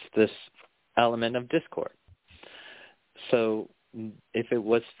 and there's this element of discord. So if it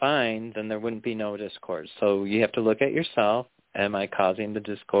was fine, then there wouldn't be no discord. So you have to look at yourself. Am I causing the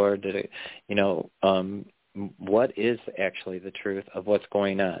discord? Did it, what is actually the truth of what's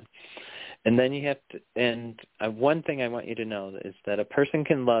going on? And then you have to, and one thing I want you to know is that a person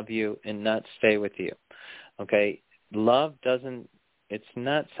can love you and not stay with you. Okay? Love doesn't, it's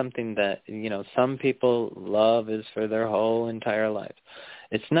not something that, some people, love is for their whole entire life.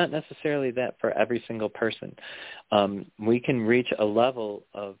 It's not necessarily that for every single person. We can reach a level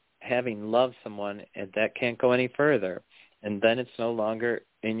of having loved someone, and that can't go any further. And then it's no longer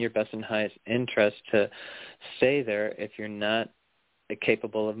in your best and highest interest to stay there if you're not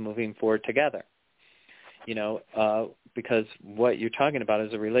capable of moving forward together. Because what you're talking about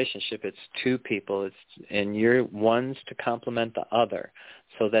is a relationship. It's two people, and you're one's to complement the other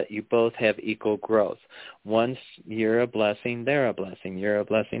so that you both have equal growth. Once you're a blessing, they're a blessing. You're a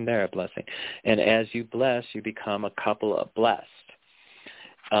blessing, they're a blessing. And as you bless, you become a couple of blessed.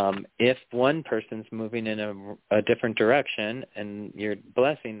 if one person's moving in a different direction and you're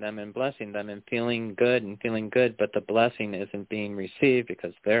blessing them and feeling good, but the blessing isn't being received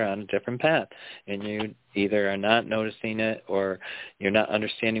because they're on a different path, and you either are not noticing it or you're not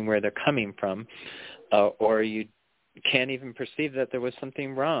understanding where they're coming from, or you can't even perceive that there was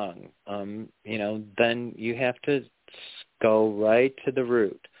something wrong, then you have to go right to the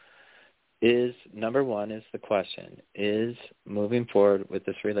root. Number one is the question, is moving forward with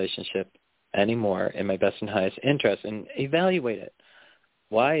this relationship anymore in my best and highest interest? And evaluate it.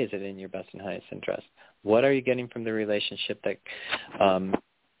 Why is it in your best and highest interest? What are you getting from the relationship that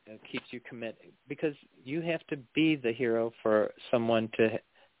keeps you committed? Because you have to be the hero for someone to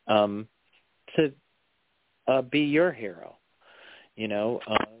be your hero,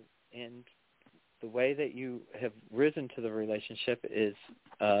 and the way that you have risen to the relationship is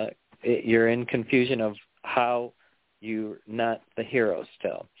you're in confusion of how you're not the hero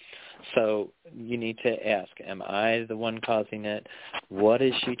still. So you need to ask, am I the one causing it? What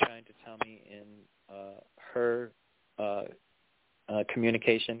is she trying to tell me in her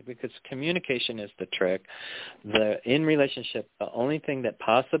communication? Because communication is the trick. In relationship, the only thing that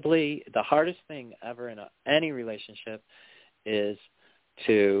possibly, the hardest thing ever in any relationship is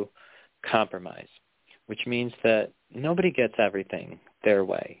to compromise, which means that nobody gets everything their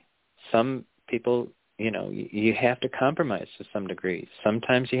way. Some people, you have to compromise to some degree.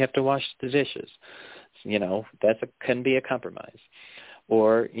 Sometimes you have to wash the dishes. Can be a compromise.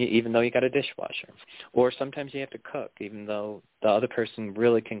 Or even though you got a dishwasher. Or sometimes you have to cook, even though the other person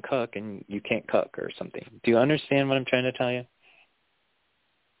really can cook and you can't cook or something. Do you understand what I'm trying to tell you?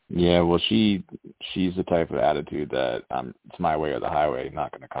 Yeah, well, she's the type of attitude that it's my way or the highway,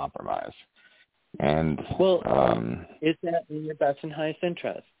 not going to compromise. And is that in your best and highest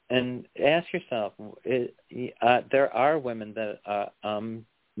interest? And ask yourself, there are women that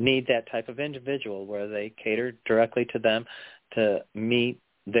need that type of individual where they cater directly to them to meet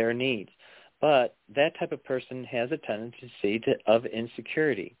their needs. But that type of person has a tendency of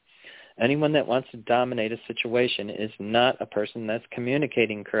insecurity. Anyone that wants to dominate a situation is not a person that's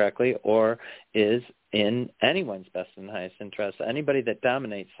communicating correctly or is in anyone's best and highest interest. Anybody that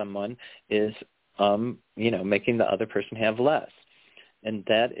dominates someone is, making the other person have less. And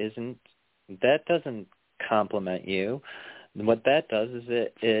that doesn't compliment you. What that does is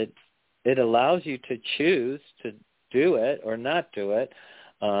it allows you to choose to do it or not do it,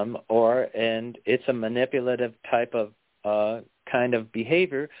 and it's a manipulative type of kind of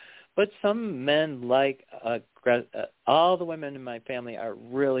behavior. But some men all the women in my family are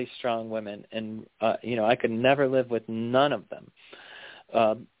really strong women, and I could never live with none of them.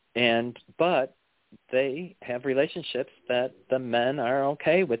 But they have relationships that the men are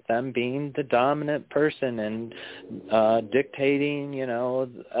okay with them being the dominant person and dictating,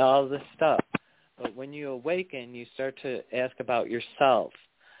 all this stuff. But when you awaken, you start to ask about yourself.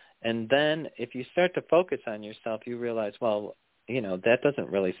 And then if you start to focus on yourself, you realize, well, that doesn't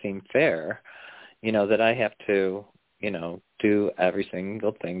really seem fair, that I have to, do every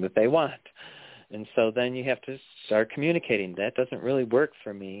single thing that they want. And so then you have to start communicating. That doesn't really work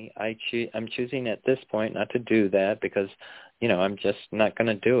for me. I'm choosing at this point not to do that because, I'm just not going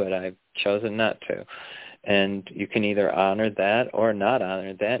to do it. I've chosen not to. And you can either honor that or not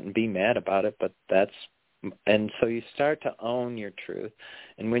honor that and be mad about it, and so you start to own your truth.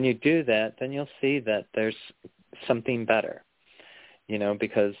 And when you do that, then you'll see that there's something better,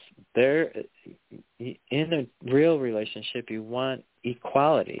 because in a real relationship, you want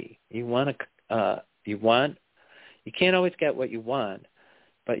equality. You can't always get what you want,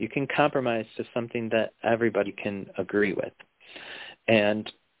 but you can compromise to something that everybody can agree with.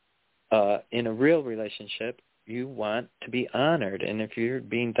 And in a real relationship, you want to be honored. And if you're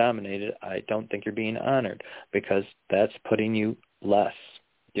being dominated, I don't think you're being honored because that's putting you less.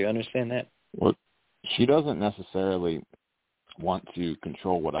 Do you understand that? Well, she doesn't necessarily want to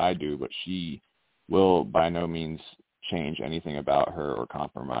control what I do, but she will by no means change anything about her or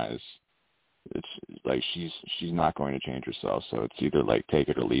compromise. It's like she's not going to change herself, so it's either like take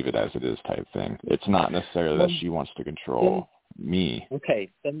it or leave it as it is type thing. It's not necessarily that she wants to control me. Okay,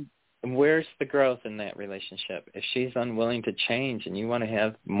 then where's the growth in that relationship? If she's unwilling to change and you want to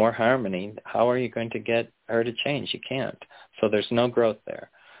have more harmony, how are you going to get her to change? You can't. So there's no growth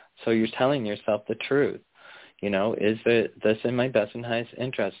there. So you're telling yourself the truth. Is this in my best and highest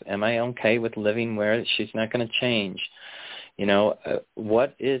interest? Am I okay with living where she's not going to change?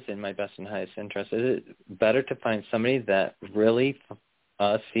 What is in my best and highest interest? Is it better to find somebody that really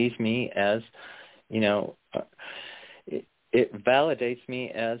sees me as, it validates me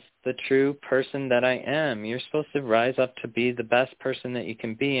as the true person that I am. You're supposed to rise up to be the best person that you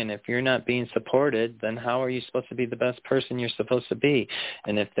can be, and if you're not being supported, then how are you supposed to be the best person you're supposed to be?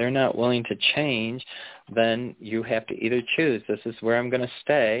 And if they're not willing to change, then you have to either choose, this is where I'm going to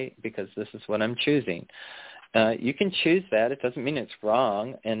stay because this is what I'm choosing. You can choose that. It doesn't mean it's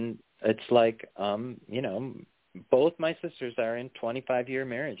wrong, and it's like, both my sisters are in 25-year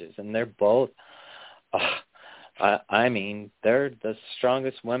marriages, and they're both... I mean, they're the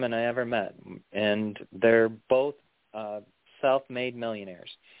strongest women I ever met, and they're both self-made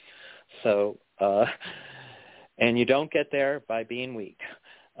millionaires. So, and you don't get there by being weak,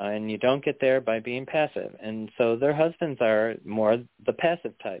 and you don't get there by being passive. And so their husbands are more the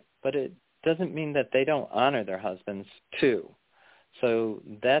passive type, but it doesn't mean that they don't honor their husbands too. So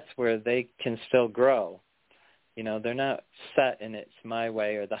that's where they can still grow. They're not set in it's my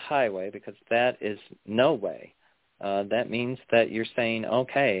way or the highway, because that is no way. That means that you're saying,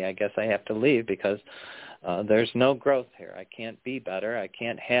 okay, I guess I have to leave because there's no growth here. I can't be better. I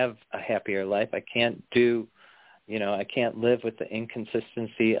can't have a happier life. I can't do, I can't live with the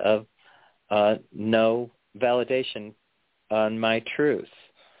inconsistency of no validation on my truth.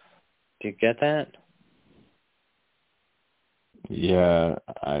 Do you get that? Yeah,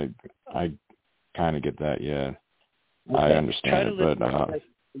 I kind of get that, yeah. Okay. I understand it, but...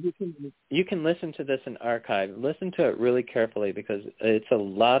 You can listen to this in archive. Listen to it really carefully, because it's a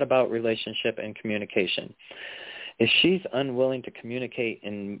lot about relationship and communication. If she's unwilling to communicate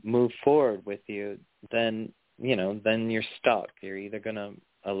and move forward with you, then you're stuck. You're either going to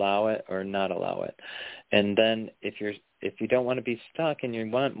allow it or not allow it. And then if you don't want to be stuck and you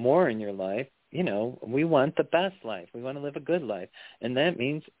want more in your life, we want the best life. We want to live a good life. And that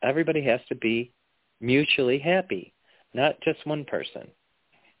means everybody has to be mutually happy, not just one person.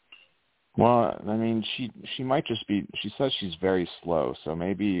 Well, I mean, she might just be, she says she's very slow, so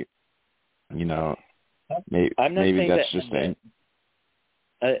maybe, maybe that's just it.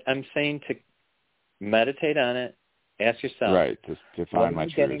 I'm saying to meditate on it, ask yourself. Right, to find my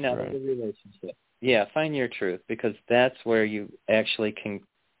truth. Getting out of the relationship. Yeah, find your truth, because that's where you actually can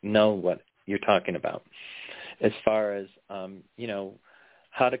know what you're talking about. As far as,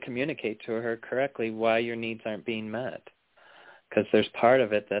 how to communicate to her correctly why your needs aren't being met. Because there's part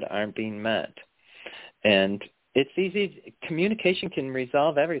of it that aren't being met. And it's easy. Communication can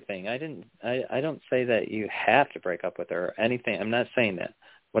resolve everything. I don't say that you have to break up with her or anything. I'm not saying that.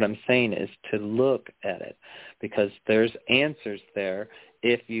 What I'm saying is to look at it, because there's answers there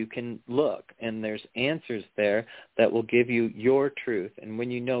if you can look. And there's answers there that will give you your truth. And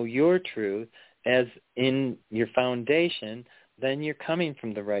when you know your truth as in your foundation, then you're coming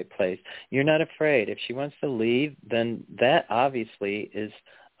from the right place. You're not afraid. If she wants to leave, then that obviously is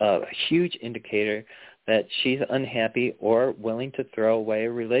a huge indicator that she's unhappy or willing to throw away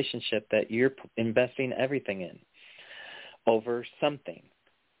a relationship that you're investing everything in over something.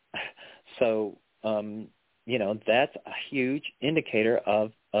 So, that's a huge indicator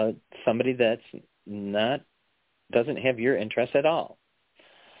of somebody that's doesn't have your interest at all.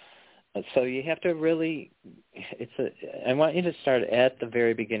 So you have to really, I want you to start at the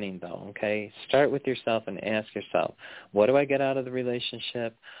very beginning, though, okay? Start with yourself and ask yourself, what do I get out of the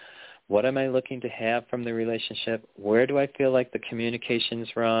relationship? What am I looking to have from the relationship? Where do I feel like the communication's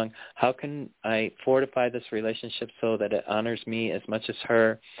wrong? How can I fortify this relationship so that it honors me as much as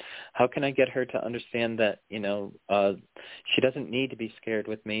her? How can I get her to understand that, she doesn't need to be scared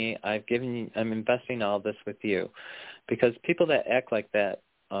with me? I'm investing all this with you. Because people that act like that,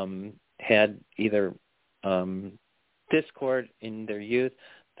 had either discord in their youth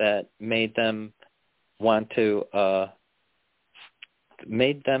that made them want to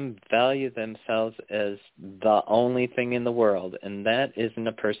made them value themselves as the only thing in the world, and that isn't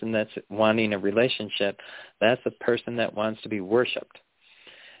a person that's wanting a relationship. That's a person that wants to be worshipped,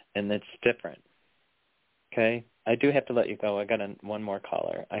 and that's different. Okay? I do have to let you go. I got one more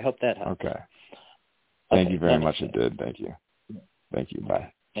caller. I hope that helps. Okay. Thank you very much. It did. Thank you. Thank you.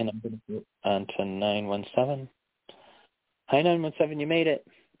 Bye. And I'm going to go on to 917. Hi, 917. You made it.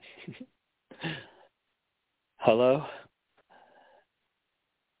 Hello?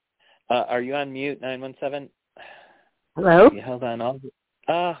 Are you on mute, 917? Hello? You held on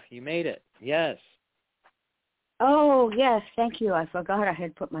you made it. Yes. Oh, yes. Thank you. I forgot I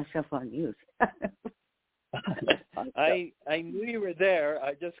had put myself on mute. I knew you were there.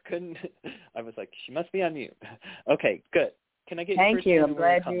 I just couldn't. I was like, she must be on mute. Okay, good. Can I get your first name? Thank you. I'm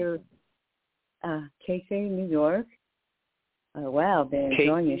glad you. Casey, New York. Wow, been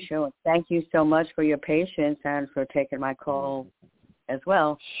enjoying your show. Thank you so much for your patience and for taking my call as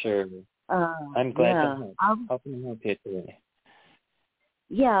well. Sure. I'm glad to help. How can I help you today?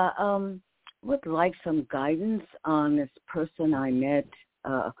 Would like some guidance on this person I met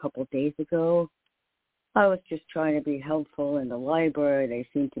a couple of days ago. I was just trying to be helpful in the library. They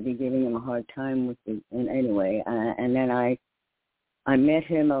seemed to be giving him a hard time with it. And anyway, and then I met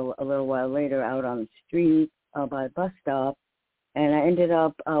him a little while later out on the street by a bus stop, and I ended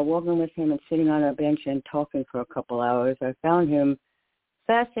up walking with him and sitting on a bench and talking for a couple hours. I found him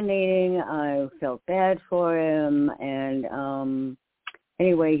fascinating. I felt bad for him, and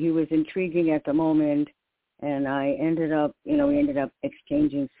anyway, he was intriguing at the moment, and we ended up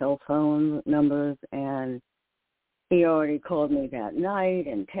exchanging cell phone numbers, and he already called me that night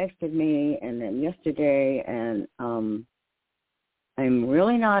and texted me, and then yesterday, and I'm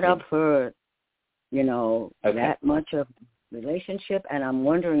really not up for, that much of relationship, and I'm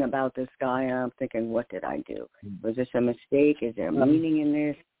wondering about this guy, and I'm thinking, what did I do? Was this a mistake? Is there meaning in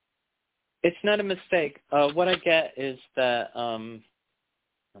this? It's not a mistake. What I get is that, oh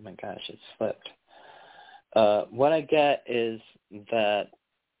my gosh, it's flipped. What I get is that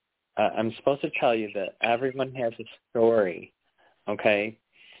I'm supposed to tell you that everyone has a story, okay?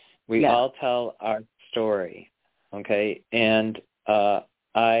 We all tell our story, okay? And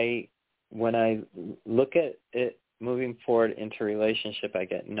when I look at it moving forward into relationship, I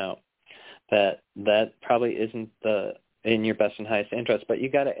get no. That probably isn't in your best and highest interest, but you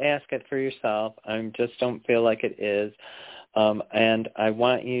got to ask it for yourself. I just don't feel like it is. And I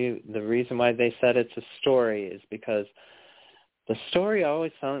want you, the reason why they said it's a story is because the story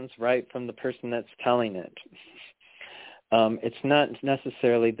always sounds right from the person that's telling it. It's not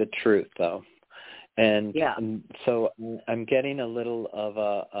necessarily the truth, though. And so I'm getting a little of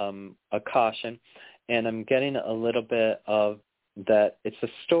a caution, and I'm getting a little bit of that it's a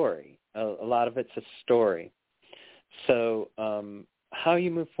story. A lot of it's a story. So how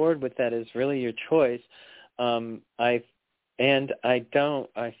you move forward with that is really your choice. I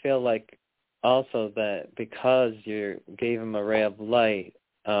feel like also that because you gave him a ray of light,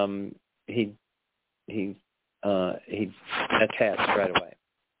 he attached right away.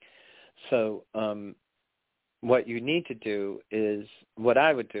 So what you need to do is, what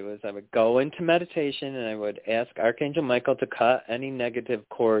I would do is I would go into meditation and I would ask Archangel Michael to cut any negative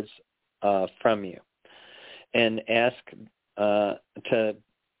cords from you, and ask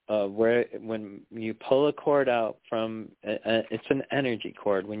when you pull a cord out from, it's an energy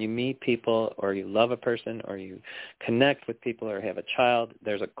cord. When you meet people or you love a person or you connect with people or have a child,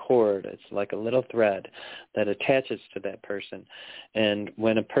 there's a cord. It's like a little thread that attaches to that person. And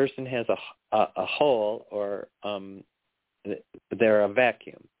when a person has a hole, or they're a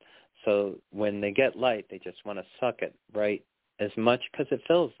vacuum. So when they get light, they just want to suck it right as much because it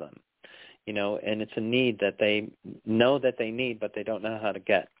fills them. And it's a need that they know that they need, but they don't know how to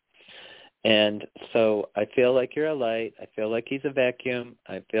get. And so I feel like you're a light. I feel like he's a vacuum.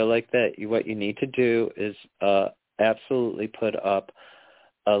 I feel like that what you need to do is absolutely put up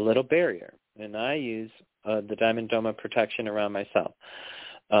a little barrier. And I use the Diamond Doma protection around myself.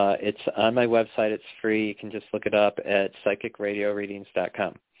 It's on my website. It's free. You can just look it up at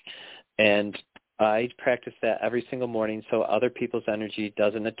psychicradioreadings.com. And I practice that every single morning so other people's energy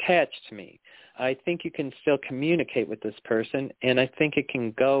doesn't attach to me. I think you can still communicate with this person, and I think it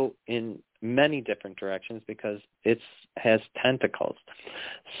can go in many different directions because it has tentacles.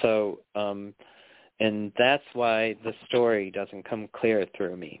 So, and that's why the story doesn't come clear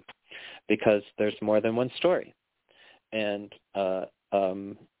through me, because there's more than one story. And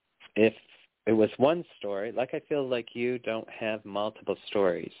if it was one story, like I feel like you don't have multiple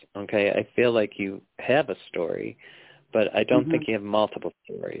stories, okay? I feel like you have a story, but I don't think you have multiple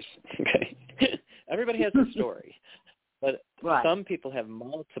stories, okay? Everybody has a story, but some people have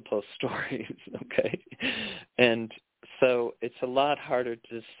multiple stories, okay? And so it's a lot harder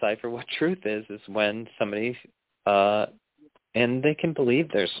to decipher what truth is when somebody, and they can believe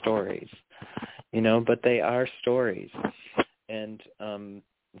their stories, but they are stories. And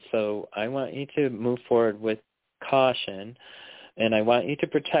so I want you to move forward with caution, and I want you to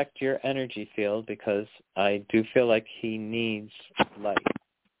protect your energy field because I do feel like he needs light.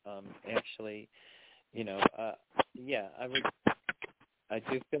 Actually, I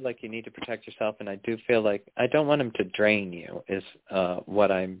do feel like you need to protect yourself, and I do feel like I don't want him to drain you is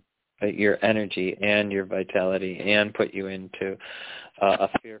your energy and your vitality and put you into a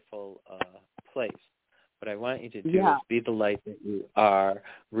fearful place. What I want you to do is be the light that you are.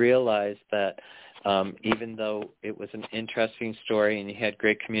 Realize that even though it was an interesting story and you had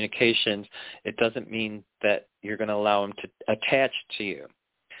great communications, it doesn't mean that you're going to allow him to attach to you.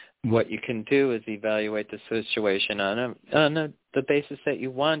 what you can do is evaluate the situation on the basis that you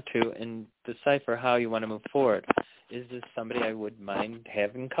want to and decipher how you want to move forward. Is this somebody I would mind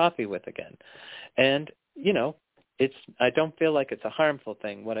having coffee with again? And, you know, I don't feel like it's a harmful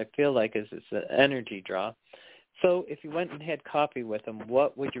thing. What I feel like is it's an energy draw. So if you went and had coffee with them,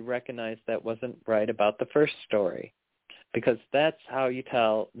 what would you recognize that wasn't right about the first story? Because that's how you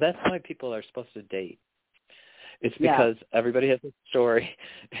tell. That's why people are supposed to date. It's because everybody has a story,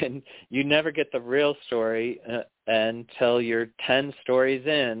 and you never get the real story until you're 10 stories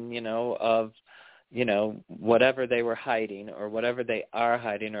in, you know, of, you know, whatever they were hiding or whatever they are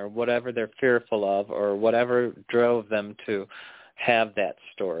hiding or whatever they're fearful of or whatever drove them to have that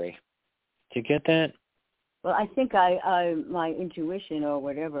story. Do you get that? Well, I think my intuition or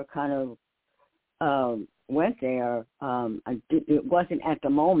whatever kind of went there. It wasn't at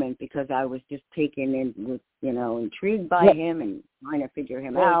the moment because I was just taken in with, you know, intrigued by him and trying to figure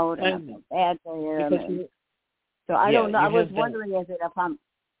him out, and I felt bad for him. So I don't know. I was wondering So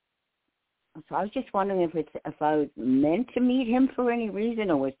I was just wondering if I was meant to meet him for any reason,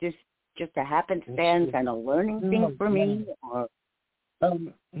 or was this just a happenstance and a learning thing for me, or.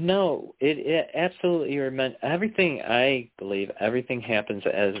 No, it absolutely, you're meant. Everything, I believe, everything happens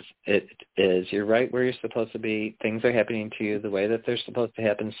as it is. You're right where you're supposed to be. Things are happening to you the way that they're supposed to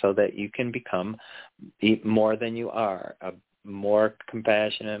happen so that you can become more than you are, more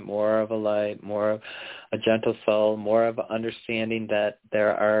compassionate, more of a light, more of a gentle soul, more of understanding that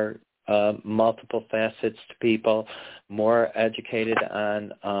there are multiple facets to people, more educated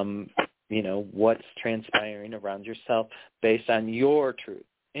on you know, what's transpiring around yourself based on your truth.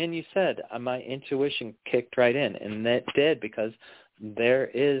 And you said, my intuition kicked right in, and that did, because there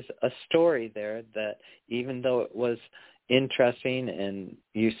is a story there that even though it was interesting and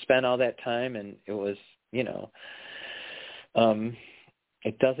you spent all that time and it was, you know,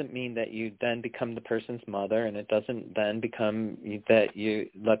 it doesn't mean that you then become the person's mother, and it doesn't then become that you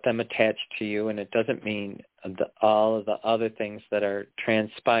let them attach to you, and it doesn't mean all of the other things that are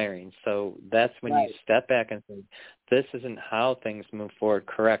transpiring. So that's when you step back and say, this isn't how things move forward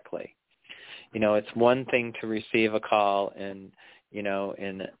correctly. You know, it's one thing to receive a call and, you know,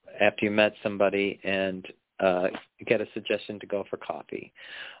 and after you met somebody and get a suggestion to go for coffee,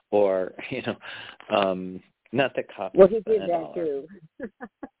 or, you know, not that coffee. Well, he did that too.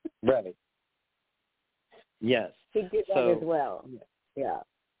 Right. Yes. He did that as well. Yeah.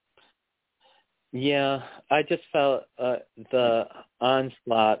 Yeah, I just felt the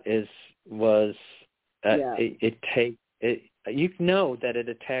onslaught was you know that it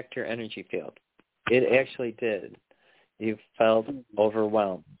attacked your energy field. It actually did. You felt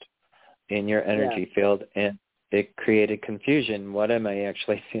overwhelmed in your energy field, and it created confusion. What am I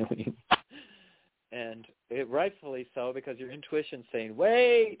actually feeling? And it rightfully so, because your intuition's saying,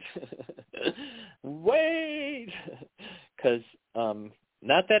 wait, wait, because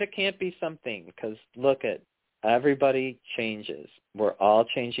not that it can't be something, because look at, everybody changes. We're all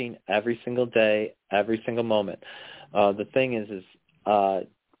changing every single day, every single moment. The thing is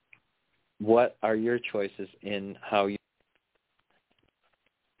what are your choices in how you